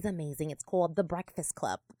 It is amazing. It's called The Breakfast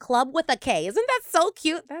Club. Club with a K. Isn't that so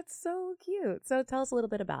cute? That's so cute. So tell us a little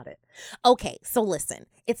bit about it. Okay, so listen.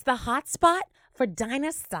 It's the hot spot for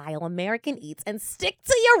diner-style American eats and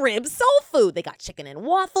stick-to-your-ribs soul food. They got chicken and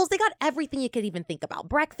waffles. They got everything you could even think about.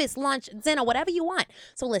 Breakfast, lunch, dinner, whatever you want.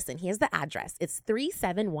 So listen, here's the address. It's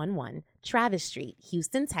 3711 Travis Street,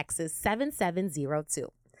 Houston, Texas, 7702.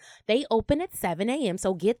 They open at 7 a.m.,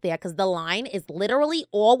 so get there because the line is literally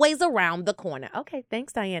always around the corner. Okay,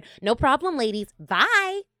 thanks, Diane. No problem, ladies.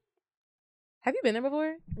 Bye. Have you been there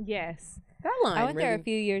before? Yes. That line I went there a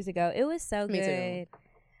few years ago. It was so Me good. too.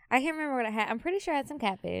 I can't remember what I had. I'm pretty sure I had some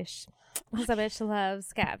catfish. Because I bitch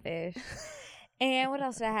loves catfish. And what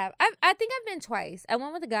else did I have? I think I've been twice. I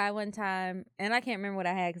went with a guy one time, and I can't remember what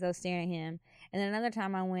I had because I was staring at him. And then another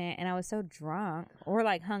time I went, and I was so drunk or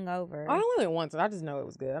like hungover. I only went once, and I just know it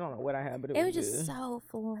was good. I don't know what I had, but it was just good. so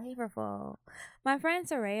flavorful. My friend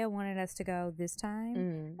Soraya wanted us to go this time.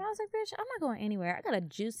 And I was like, bitch, I'm not going anywhere. I got a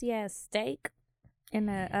juicy ass steak in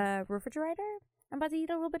the refrigerator. I'm about to eat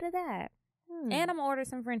a little bit of that. And I'm going to order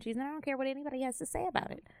some Frenchies, and I don't care what anybody has to say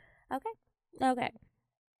about it. Okay.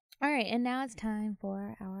 All right, and now it's time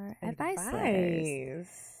for our advice letters.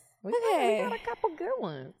 We got a couple good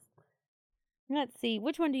ones. Let's see.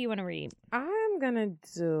 Which one do you want to read? I'm going to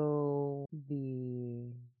do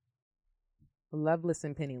the Loveless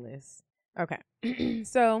and Penniless. Okay.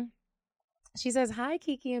 So she says, hi,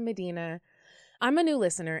 Kiki and Medina. I'm a new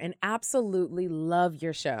listener and absolutely love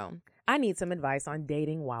your show. I need some advice on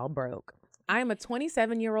dating while broke. I am a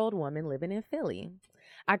 27-year-old woman living in Philly.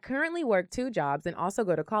 I currently work 2 jobs and also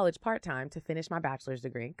go to college part-time to finish my bachelor's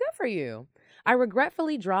degree. Good for you. I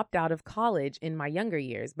regretfully dropped out of college in my younger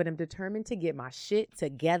years, but am determined to get my shit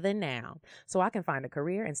together now so I can find a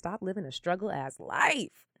career and stop living a struggle-ass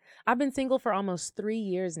life. I've been single for almost 3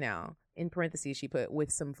 years now, in parentheses she put,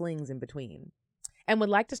 with some flings in between, and would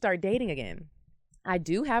like to start dating again. I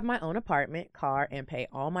do have my own apartment, car, and pay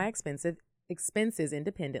all my expenses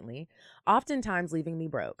independently, oftentimes leaving me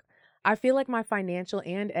broke. I feel like my financial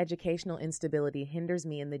and educational instability hinders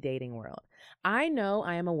me in the dating world. I know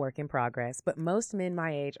I am a work in progress, but most men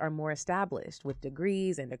my age are more established with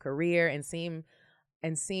degrees and a career and seem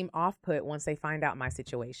off-put once they find out my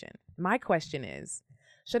situation. My question is,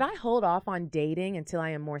 should I hold off on dating until I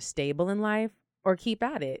am more stable in life, or keep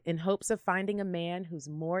at it in hopes of finding a man who's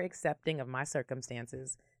more accepting of my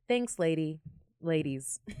circumstances? Thanks,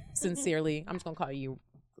 ladies. Sincerely, I'm just gonna call you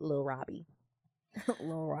Lil Robbie.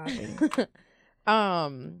 Lil Robbie.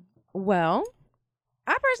 Well,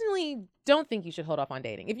 I personally don't think you should hold off on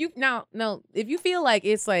dating. If you feel like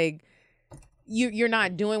it's like you're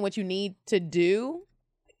not doing what you need to do,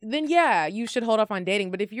 then yeah, you should hold off on dating.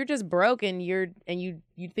 But if you're just broke and you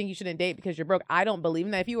think you shouldn't date because you're broke, I don't believe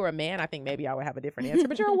in that. If you were a man, I think maybe I would have a different answer.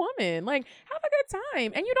 But you're a woman. Like, have a good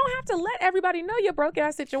time. And you don't have to let everybody know your broke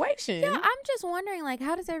ass situation. Yeah, I'm just wondering, like,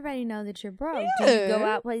 how does everybody know that you're broke? Yeah. Do you go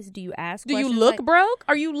out places? Do you ask questions? Do you look broke?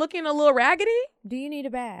 Are you looking a little raggedy? Do you need a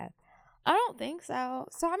bath? I don't think so.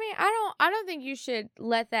 So I mean, I don't think you should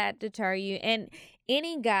let that deter you. And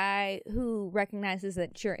any guy who recognizes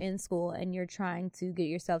that you're in school and you're trying to get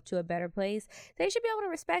yourself to a better place, they should be able to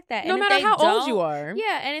respect that. No matter how old you are.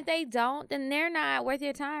 Yeah, and if they don't, then they're not worth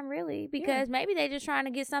your time, really, because maybe they're just trying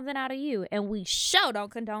to get something out of you, and we sure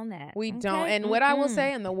don't condone that. We don't. And what I will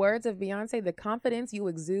say, in the words of Beyonce, the confidence you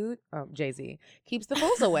exude, Jay-Z, keeps the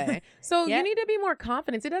fools away. So you need to be more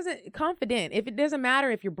confident. Confident. If it doesn't matter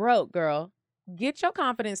if you're broke, girl. Get your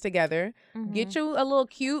confidence together. Get you a little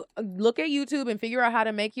cute. Look at YouTube and figure out how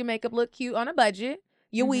to make your makeup look cute on a budget.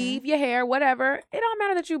 Your weave, your hair, whatever. It don't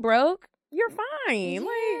matter that you broke. You're fine. Yeah.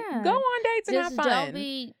 Like, go on dates and have fun. Don't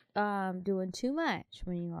be doing too much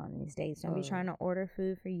when you go on these dates. Don't be trying to order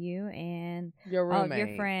food for you and your roommate, all of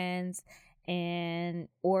your friends, and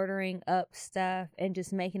ordering up stuff and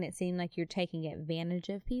just making it seem like you're taking advantage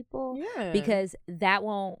of people. Yeah. Because that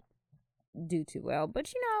won't do too well.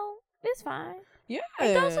 But it's fine. Yeah.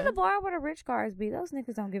 Like, go to the bar where the rich cars be. Those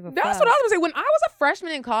niggas don't give a fuck. That's what I was gonna say. When I was a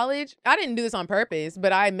freshman in college, I didn't do this on purpose,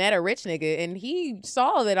 but I met a rich nigga and he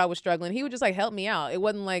saw that I was struggling. He would just like help me out. It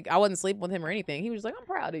wasn't like I wasn't sleeping with him or anything. He was just like, I'm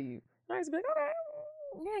proud of you. And I used to be like, okay.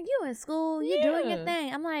 Yeah, you in school, you doing your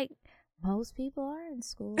thing. I'm like, most people are in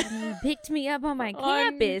school. I mean, you picked me up on my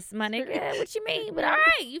campus, my nigga. What you mean? But all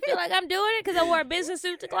right, you feel like I'm doing it because I wore a business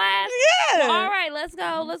suit to class? Yeah. Well, all right, let's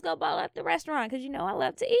go ball at the restaurant because I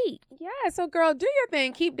love to eat. Yeah, so girl, do your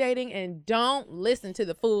thing. Keep dating and don't listen to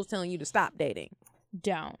the fools telling you to stop dating.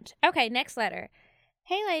 Don't. Okay, next letter.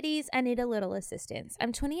 Hey, ladies, I need a little assistance.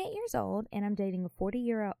 I'm 28 years old and I'm dating a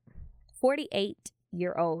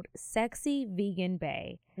 48-year-old sexy vegan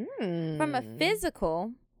bae. From a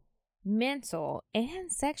physical, mental,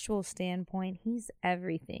 and sexual standpoint, he's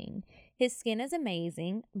everything. His skin is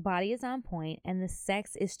amazing, body is on point, and the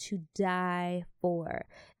sex is to die for.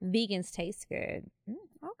 Vegans taste good.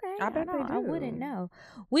 Okay, I bet they do. I wouldn't know.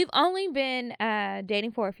 We've only been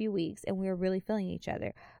dating for a few weeks, and we're really feeling each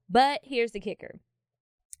other. But here's the kicker.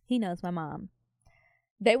 He knows my mom.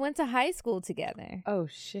 They went to high school together. Oh,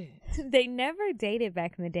 shit. They never dated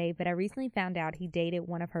back in the day, but I recently found out he dated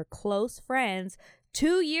one of her close friends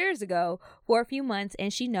 2 years ago for a few months,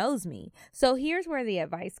 and she knows me. So here's where the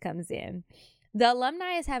advice comes in. The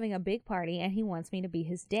alumni is having a big party, and he wants me to be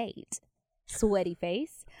his date. Sweaty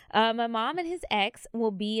face. My mom and his ex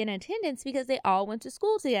will be in attendance because they all went to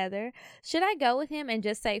school together. Should I go with him and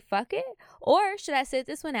just say fuck it? Or should I sit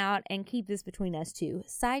this one out and keep this between us two?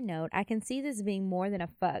 Side note, I can see this being more than a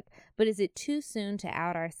fuck, but is it too soon to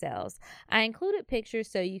out ourselves? I included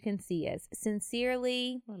pictures so you can see us.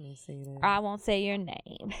 Sincerely, let me see that. I won't say your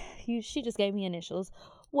name. She just gave me initials.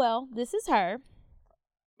 Well, this is her.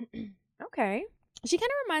 Okay. She kind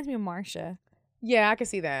of reminds me of Marsha. Yeah, I can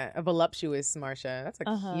see that. A voluptuous Marsha. That's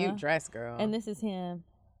a cute dress, girl. And this is him.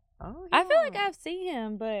 Oh, yeah. I feel like I've seen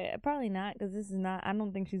him, but probably not because this is not. I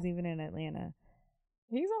don't think she's even in Atlanta.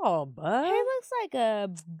 He's all buff. He looks like a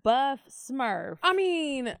buff Smurf. I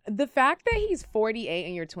mean, the fact that he's 48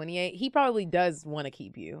 and you're 28, he probably does want to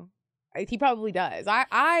keep you. He probably does.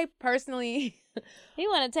 I personally... He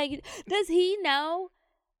want to take you... Does he know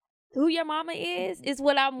who your mama is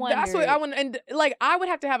what I'm wondering. That's what I want. And like, I would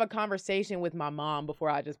have to have a conversation with my mom before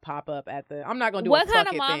I just pop up at the. I'm not gonna do what a fuck kind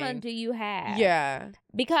of it mama thing. do you have? Yeah,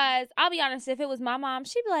 because I'll be honest, if it was my mom,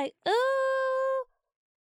 she'd be like, "Ooh,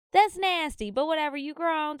 that's nasty," but whatever, you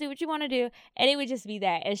grown, do what you want to do, and it would just be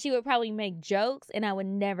that. And she would probably make jokes, and I would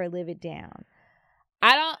never live it down.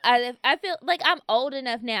 I feel like I'm old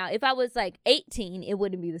enough now. If I was like 18, it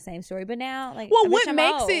wouldn't be the same story. But now, like, well,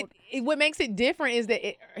 what makes it different is that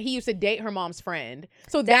he used to date her mom's friend,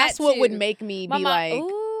 so that's what would make me be like,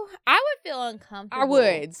 ooh, I would feel uncomfortable. I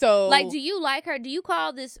would. So, like, do you like her? Do you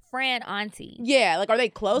call this friend auntie? Yeah, like, are they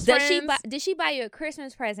close friends? Did she buy you a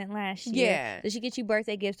Christmas present last year? Yeah. Did she get you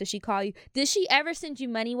birthday gifts? Did she call you? Did she ever send you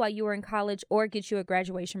money while you were in college or get you a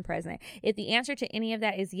graduation present? If the answer to any of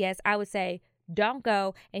that is yes, I would say, don't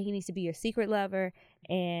go, and he needs to be your secret lover,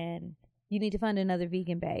 and you need to find another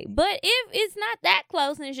vegan babe. But if it's not that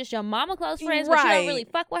close and it's just your mama close friends, but you don't really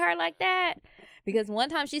fuck with her like that, because one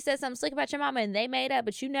time she said something slick about your mama and they made up,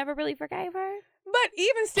 but you never really forgave her. But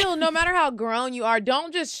even still, no matter how grown you are,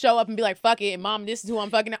 don't just show up and be like, fuck it, mom, this is who I'm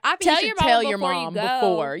fucking. I think you should tell your mom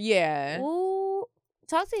before. Yeah. Ooh,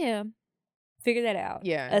 talk to him. Figure that out.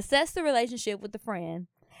 Yeah. Assess the relationship with the friend.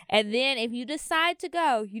 And then if you decide to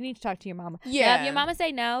go, you need to talk to your mama. Yeah. Now, if your mama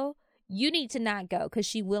say no, you need to not go because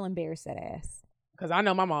she will embarrass that ass. Because I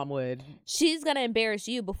know my mom would. She's going to embarrass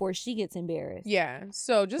you before she gets embarrassed. Yeah.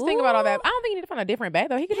 So just think about all that. I don't think you need to find a different babe,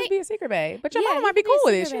 though. He could just be a secret babe. But your mama might be cool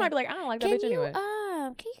with it. She might be like, I don't like that bitch anyway.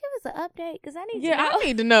 Can you give us an update? Because I need to know. Yeah, I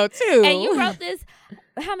need to know, too. And you wrote this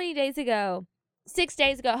how many days ago? 6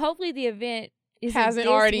 days ago. Hopefully the event hasn't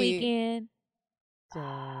already weekend.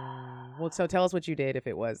 Well, so tell us what you did if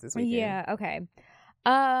it was this weekend. Yeah, okay.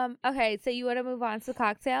 Okay, so you want to move on to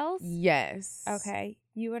cocktails? Yes. Okay.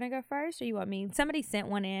 You want to go first or you want me? Somebody sent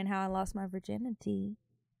one in, how I lost my virginity.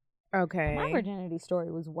 Okay. My virginity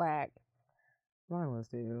story was whack. Mine was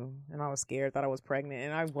too. And I was scared, thought I was pregnant.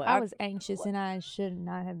 And I was anxious and I should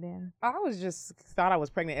not have been. I was just thought I was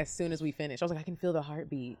pregnant as soon as we finished. I was like, I can feel the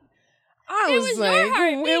heartbeat. It was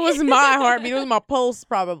my heartbeat. It was my pulse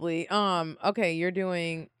probably. Okay, you're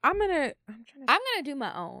doing I'm gonna do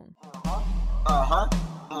my own.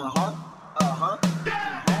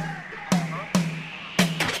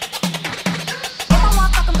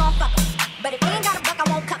 But if you ain't got a buck,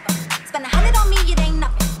 I won't cup 'em. Spend 100 on me, it ain't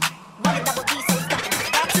nothing. Run a double D, so stuck 'em.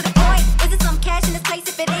 Back to the point, is it some cash in this place?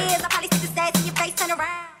 If it is, I'll probably stick the stats in your face, turn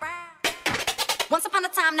around. Once upon a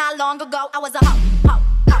time, not long ago, I was a hoe.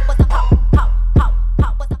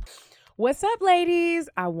 What's up, ladies?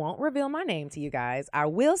 I won't reveal my name to you guys. I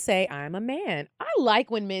will say I'm a man. I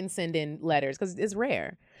like when men send in letters because it's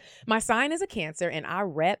rare. My sign is a Cancer and I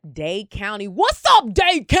rep Dade County. What's up,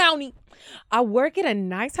 Dade County? I work at a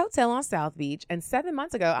nice hotel on South Beach, and 7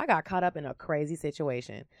 months ago, I got caught up in a crazy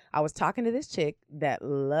situation. I was talking to this chick that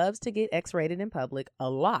loves to get X-rated in public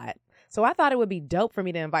a lot, so I thought it would be dope for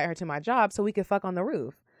me to invite her to my job so we could fuck on the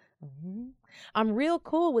roof. Mm-hmm. I'm real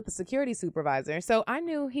cool with the security supervisor, so I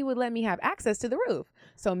knew he would let me have access to the roof,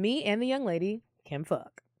 so me and the young lady can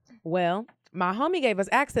fuck. Well, my homie gave us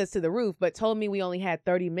access to the roof, but told me we only had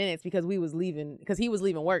 30 minutes because he was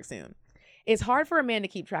leaving work soon. It's hard for a man to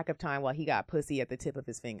keep track of time while he got pussy at the tip of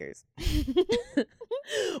his fingers.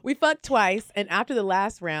 We fucked twice, and after the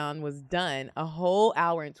last round was done, a whole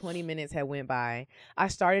hour and 20 minutes had went by. I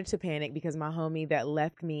started to panic because my homie that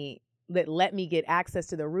let me get access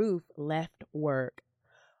to the roof left work.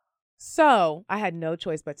 So I had no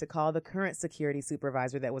choice but to call the current security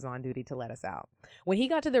supervisor that was on duty to let us out. When he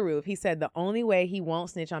got to the roof, he said the only way he won't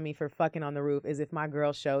snitch on me for fucking on the roof is if my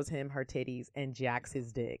girl shows him her titties and jacks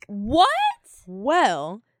his dick. What?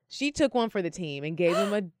 Well, she took one for the team and gave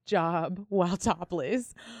him a job while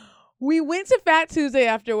topless. We went to Fat Tuesday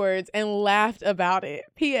afterwards and laughed about it.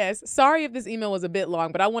 P.S. Sorry if this email was a bit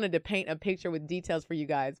long, but I wanted to paint a picture with details for you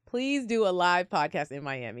guys. Please do a live podcast in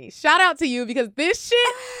Miami. Shout out to you because this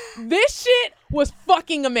shit was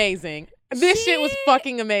fucking amazing. This shit was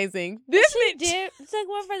fucking amazing. This bitch took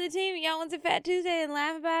one for the team. Y'all went to Fat Tuesday and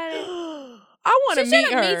laugh about it. I want to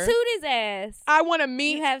meet her. Me too, his ass. I want to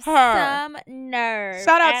meet her. You have some nerve.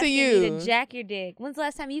 Shout out to you. Me to jack your dick. When's the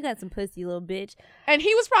last time you got some pussy, little bitch? And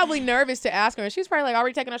he was probably nervous to ask her. And she was probably like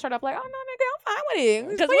already taking her shirt off, like, oh no, nigga, I'm fine with it.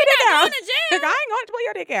 Because we're not going to jail. Like, I ain't going to pull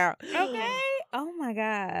your dick out. Okay. Oh my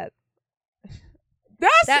God.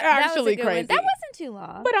 That's actually crazy. That wasn't too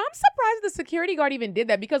long. But I'm surprised the security guard even did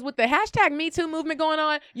that because with the hashtag Me Too movement going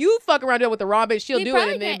on, you fuck around there with the raw bitch, she'll do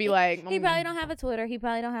it and then be like... He probably don't have a Twitter. He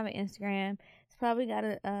probably don't have an Instagram. He's probably got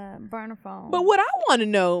a burner phone. But what I want to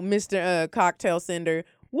know, Mr. Cocktail Sender,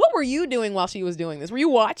 what were you doing while she was doing this? Were you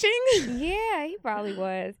watching? Yeah, he probably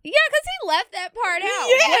was. Yeah, because he left that part out.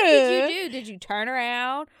 Yeah. What did you do? Did you turn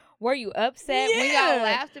around? Were you upset when y'all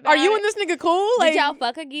laughed about it? Are you and this nigga cool? Did y'all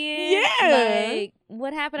fuck again? Yeah. Like,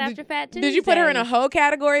 what happened after Fat Tuesday? Did you put her in a hoe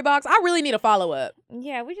category box? I really need a follow-up.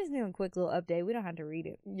 Yeah, we just need a quick little update. We don't have to read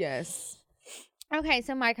it. Yes. Okay,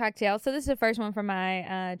 so my cocktail. So this is the first one for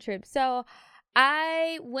my trip. So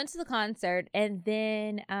I went to the concert, and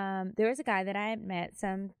then there was a guy that I had met.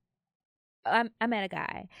 I met a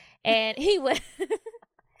guy, and he was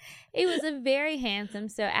he was a very handsome.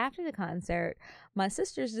 So after the concert, my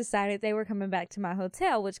sisters decided they were coming back to my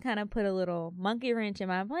hotel, which kind of put a little monkey wrench in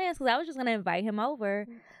my plans because I was just going to invite him over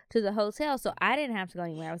to the hotel. So I didn't have to go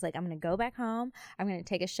anywhere. I was like, I'm going to go back home. I'm going to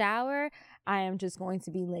take a shower. I am just going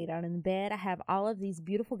to be laid out in the bed. I have all of these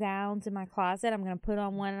beautiful gowns in my closet. I'm going to put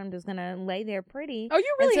on one and I'm just going to lay there pretty. Oh,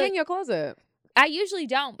 you really hang your clothes up? I usually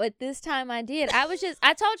don't, but this time I did. I told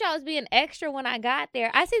you I was being extra when I got there.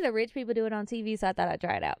 I see the rich people do it on TV, so I thought I'd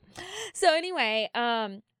try it out. So anyway,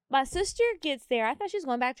 my sister gets there. I thought she was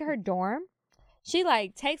going back to her dorm. She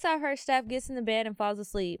like takes out her stuff, gets in the bed, and falls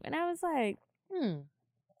asleep. And I was like,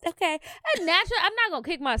 okay. And naturally, I'm not gonna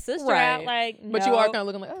kick my sister out. Like, but no. you are kind of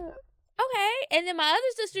looking like, okay. And then my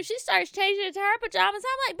other sister, she starts changing into her pajamas.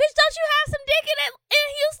 I'm like, bitch, don't you have some dick in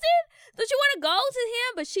Houston? Don't you want to go to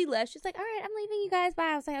him? But she left. She's like, all right, I'm leaving you guys.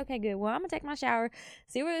 Bye. I was like, okay, good. Well, I'm going to take my shower,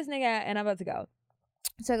 see where this nigga at, and I'm about to go.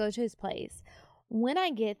 So I go to his place. When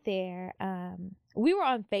I get there, we were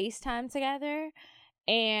on FaceTime together,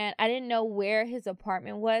 and I didn't know where his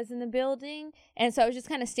apartment was in the building. And so I was just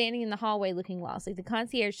kind of standing in the hallway looking lost. Like, the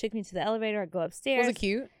concierge took me to the elevator. I go upstairs. Was it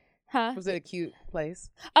cute? Huh? Was it a cute place?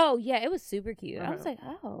 Oh, yeah, it was super cute. I was like,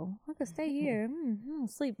 oh, I could stay here.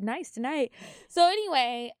 Sleep nice tonight. So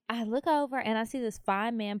anyway, I look over and I see this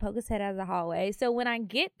fine man poke his head out of the hallway. So when I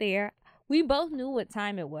get there, we both knew what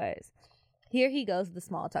time it was. Here he goes with the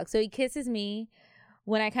small talk. So he kisses me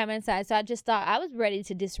when I come inside. So I just thought I was ready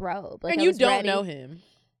to disrobe. Like, and you don't know him.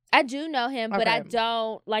 I do know him, but okay. I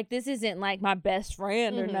don't, like, this isn't like my best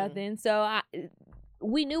friend or nothing. So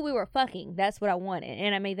we knew we were fucking. That's what I wanted.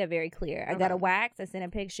 And I made that very clear. I got a wax. I sent a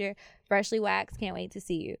picture. Freshly waxed. Can't wait to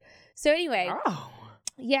see you. So anyway. Oh.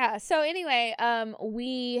 Yeah. So anyway,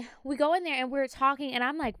 we go in there and we're talking and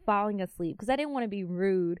I'm like falling asleep because I didn't want to be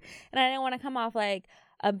rude. And I didn't want to come off like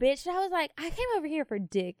a bitch. And I was like, I came over here for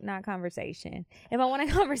dick, not conversation. If I wanted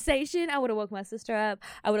conversation, I would have woke my sister up.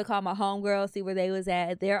 I would have called my homegirl, see where they was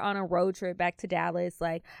at. They're on a road trip back to Dallas.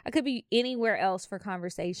 Like, I could be anywhere else for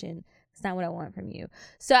conversation. It's not what I want from you.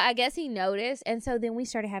 So I guess he noticed. And so then we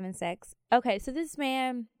started having sex. Okay, so this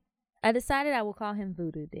man, I decided I will call him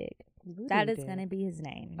Voodoo Dick. That is going to be his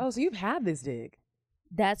name. Oh, so you've had this dick.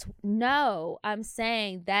 I'm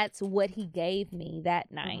saying that's what he gave me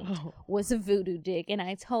that night was a Voodoo Dick. And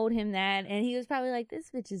I told him that. And he was probably like, this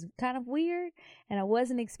bitch is kind of weird. And I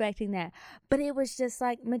wasn't expecting that. But it was just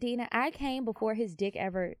like, Medina, I came before his dick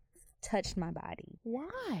ever touched my body.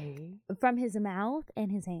 Why? From his mouth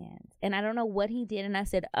and his hands. And I don't know what he did. And I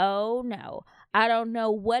said, oh no, I don't know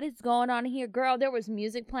what is going on here. Girl, there was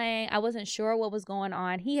music playing. I wasn't sure what was going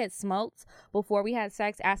on. He had smoked before we had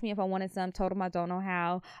sex, asked me if I wanted some, told him I don't know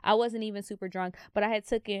how. I wasn't even super drunk, but I had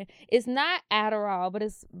taken, it's not Adderall, but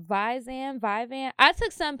it's Vyvan. I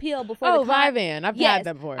took some pill before Vyvan. I've had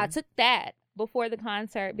that before. I took that before the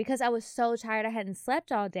concert because I was so tired. I hadn't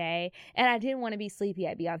slept all day and I didn't want to be sleepy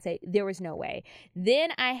at Beyonce. There was no way.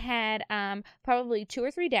 Then I had probably 2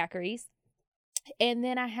 or 3 daiquiris, and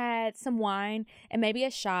then I had some wine and maybe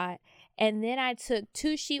a shot, and then I took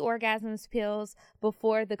 2 She Orgasms pills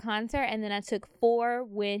before the concert, and then I took 4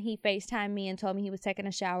 when he FaceTimed me and told me he was taking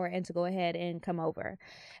a shower and to go ahead and come over.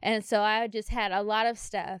 And so I just had a lot of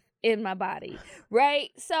stuff in my body, right?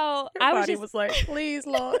 So I was like, please,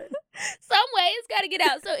 Lord. Some way it's got to get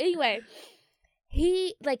out. So anyway,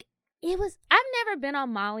 I've never been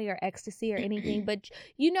on Molly or ecstasy or anything, but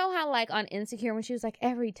you know how like on Insecure when she was like,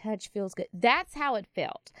 every touch feels good. That's how it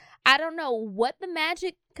felt. I don't know what the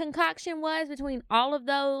magic concoction was between all of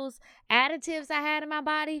those additives I had in my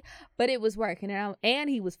body, but it was working and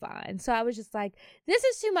he was fine. So I was just like, this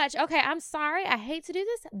is too much. Okay, I'm sorry. I hate to do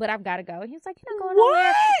this, but I've got to go. And he was like, you're not going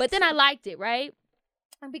nowhere. But then I liked it, right?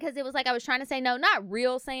 Because it was like I was trying to say no, not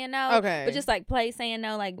real saying no, okay, but just like play saying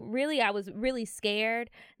no. Like really, I was really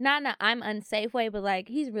scared. Not in a I'm unsafe way, but like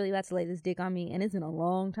he's really about to lay this dick on me, and it's been a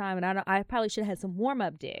long time, and I probably should have had some warm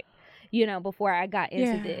up dick, before I got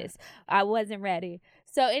into this. I wasn't ready.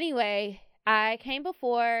 So anyway, I came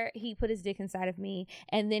before he put his dick inside of me,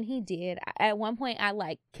 and then he did. At one point, I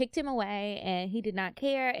like kicked him away, and he did not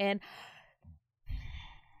care. And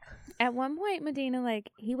at one point, Medina,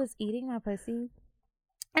 like he was eating my pussy.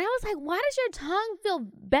 And I was like, why does your tongue feel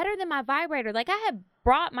better than my vibrator? Like, I had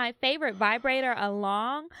brought my favorite vibrator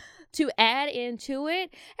along to add into it.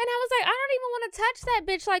 And I was like, I don't even want to touch that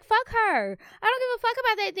bitch. Like, fuck her. I don't give a fuck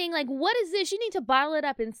about that thing. Like, what is this? You need to bottle it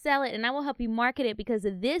up and sell it, and I will help you market it because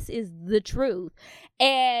this is the truth.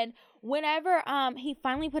 And whenever he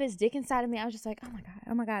finally put his dick inside of me, I was just like,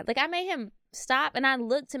 oh my God. Like, I made him stop, and I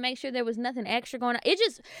looked to make sure there was nothing extra going on.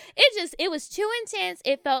 It was too intense.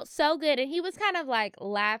 It felt so good. And he was kind of like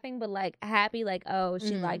laughing, but like happy, like, oh,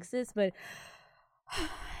 she likes this. But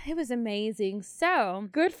it was amazing. So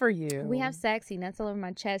good for you. We have sex. He nuts all over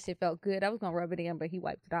my chest. It felt good. I was gonna rub it in, but he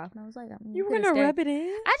wiped it off, and I was like, you were gonna rub it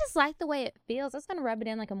in? I just like the way it feels. I was gonna rub it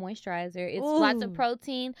in like a moisturizer. It's lots of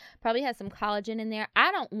protein. Probably has some collagen in there.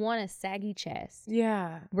 I don't want a saggy chest.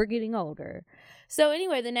 Yeah, we're getting older. So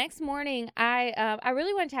anyway, the next morning, I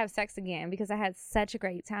really wanted to have sex again because I had such a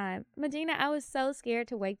great time. Medina, I was so scared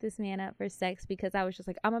to wake this man up for sex because I was just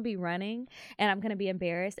like, I'm gonna be running and I'm gonna be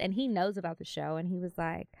embarrassed. And he knows about the show, and he was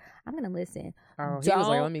like, I'm going to listen. Oh, he was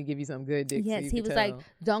like, let me give you some good dick. Yes, so he was like,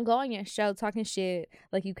 don't go on your show talking shit.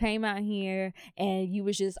 Like, you came out here and you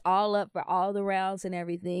was just all up for all the rounds and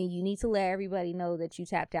everything. You need to let everybody know that you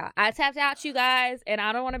tapped out. I tapped out, you guys, and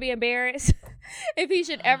I don't want to be embarrassed. If he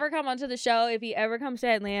should ever come onto the show, if he ever comes to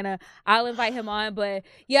Atlanta, I'll invite him on. But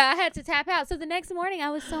yeah, I had to tap out. So the next morning,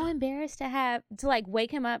 I was so embarrassed to like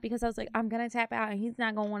wake him up, because I was like, I'm going to tap out and he's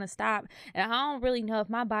not going to want to stop. And I don't really know if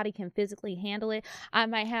my body can physically handle it. I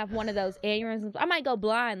might have one of those aneurysms. I might go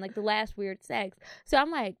blind, like the last weird sex. So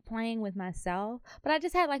I'm like playing with myself, but I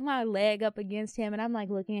just had like my leg up against him and I'm like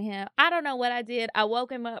looking at him. I don't know what I did. I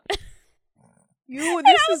woke him up.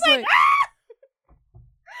 This is like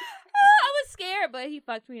I was scared, but he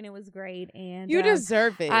fucked me and it was great. And you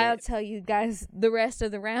deserve it. I'll tell you guys the rest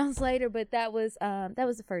of the rounds later, but that was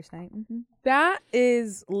the first night. Mm-hmm. That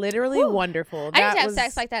is literally wonderful. I need to have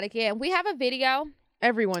sex like that again. We have a video.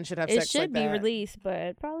 Everyone should have sex like that. It should be released,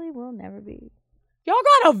 but probably will never be. Y'all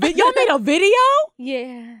y'all made a video?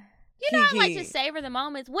 Yeah. You know, I like to savor the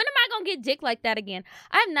moments. When am I gonna get dick like that again?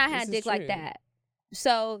 I have not had dick like that.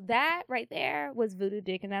 So that right there was voodoo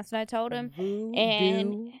dick, and that's what I told him.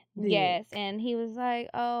 Yes, and he was like,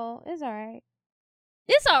 "Oh, it's all right.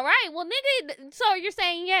 It's all right." Well, nigga, so you're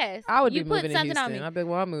saying yes? I would you be put moving something in on Houston. me. I'd be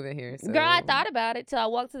well, I'm moving here. So. Girl, I thought about it till I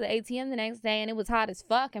walked to the ATM the next day, and it was hot as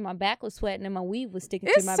fuck, and my back was sweating, and my weave was sticking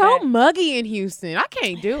to my back. It's so muggy in Houston. I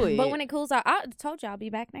can't do it. But when it cools out, I told you I'll be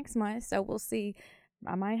back next month, so we'll see.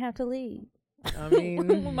 I might have to leave. I mean,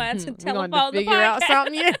 we might have to telephone to figure out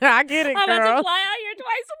something. Yeah, I get it, girl. I'm about to fly out here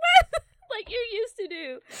twice a month. Like you used to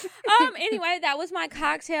do. Anyway, that was my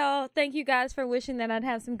cocktail. Thank you guys for wishing that I'd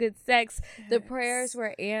have some good sex. Yes. The prayers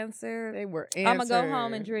were answered. They were answered. I'm gonna go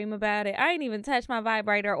home and dream about it. I ain't even touched my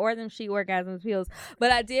vibrator or them She Orgasms pills,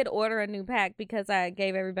 but I did order a new pack because I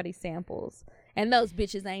gave everybody samples. And those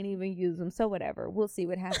bitches ain't even use them, so whatever. We'll see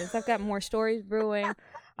what happens. I've got more stories brewing.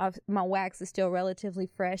 My wax is still relatively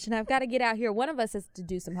fresh, and I've got to get out here. One of us has to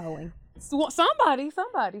do some hoeing. Somebody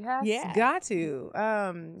has got to.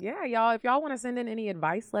 Yeah, y'all. If y'all want to send in any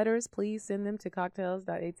advice letters, please send them to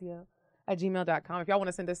cocktails.atl@gmail.com. If y'all want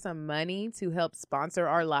to send us some money to help sponsor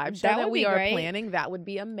our live show that we are planning, that would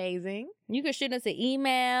be amazing. You could shoot us an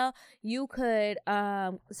email. You could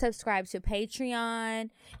subscribe to Patreon.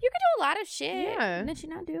 You could do a lot of shit. Yeah. And then you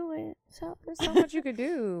not do it. So there's so much you could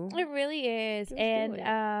do. It really is. Just and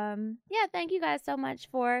yeah, thank you guys so much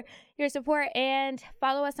for your support. And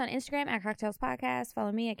follow us on Instagram at Cocktails Podcast.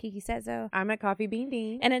 Follow me at Kiki Setzo. I'm at Coffee Bean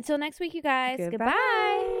Dean. And until next week, you guys. Goodbye.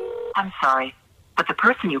 I'm sorry, but the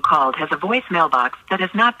person you called has a voicemail box that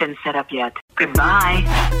has not been set up yet. Goodbye.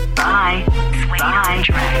 Bye. Bye.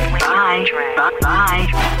 Bye. Bye.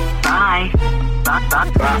 Bye.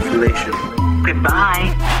 Bye. Population.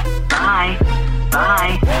 Goodbye. Bye.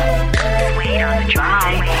 Bye. Wait on the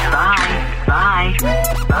drive. Bye. Bye.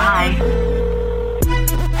 Bye.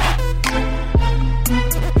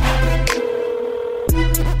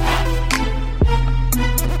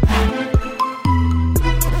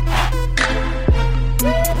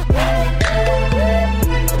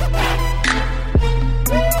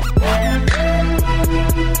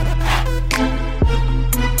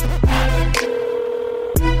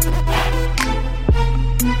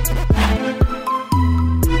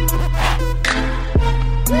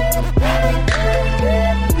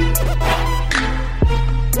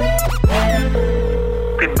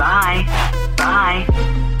 Goodbye. Bye.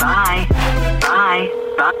 Bye. Bye.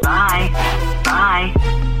 Bye. Bye.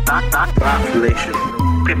 Bye. Population.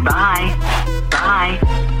 Goodbye. Bye.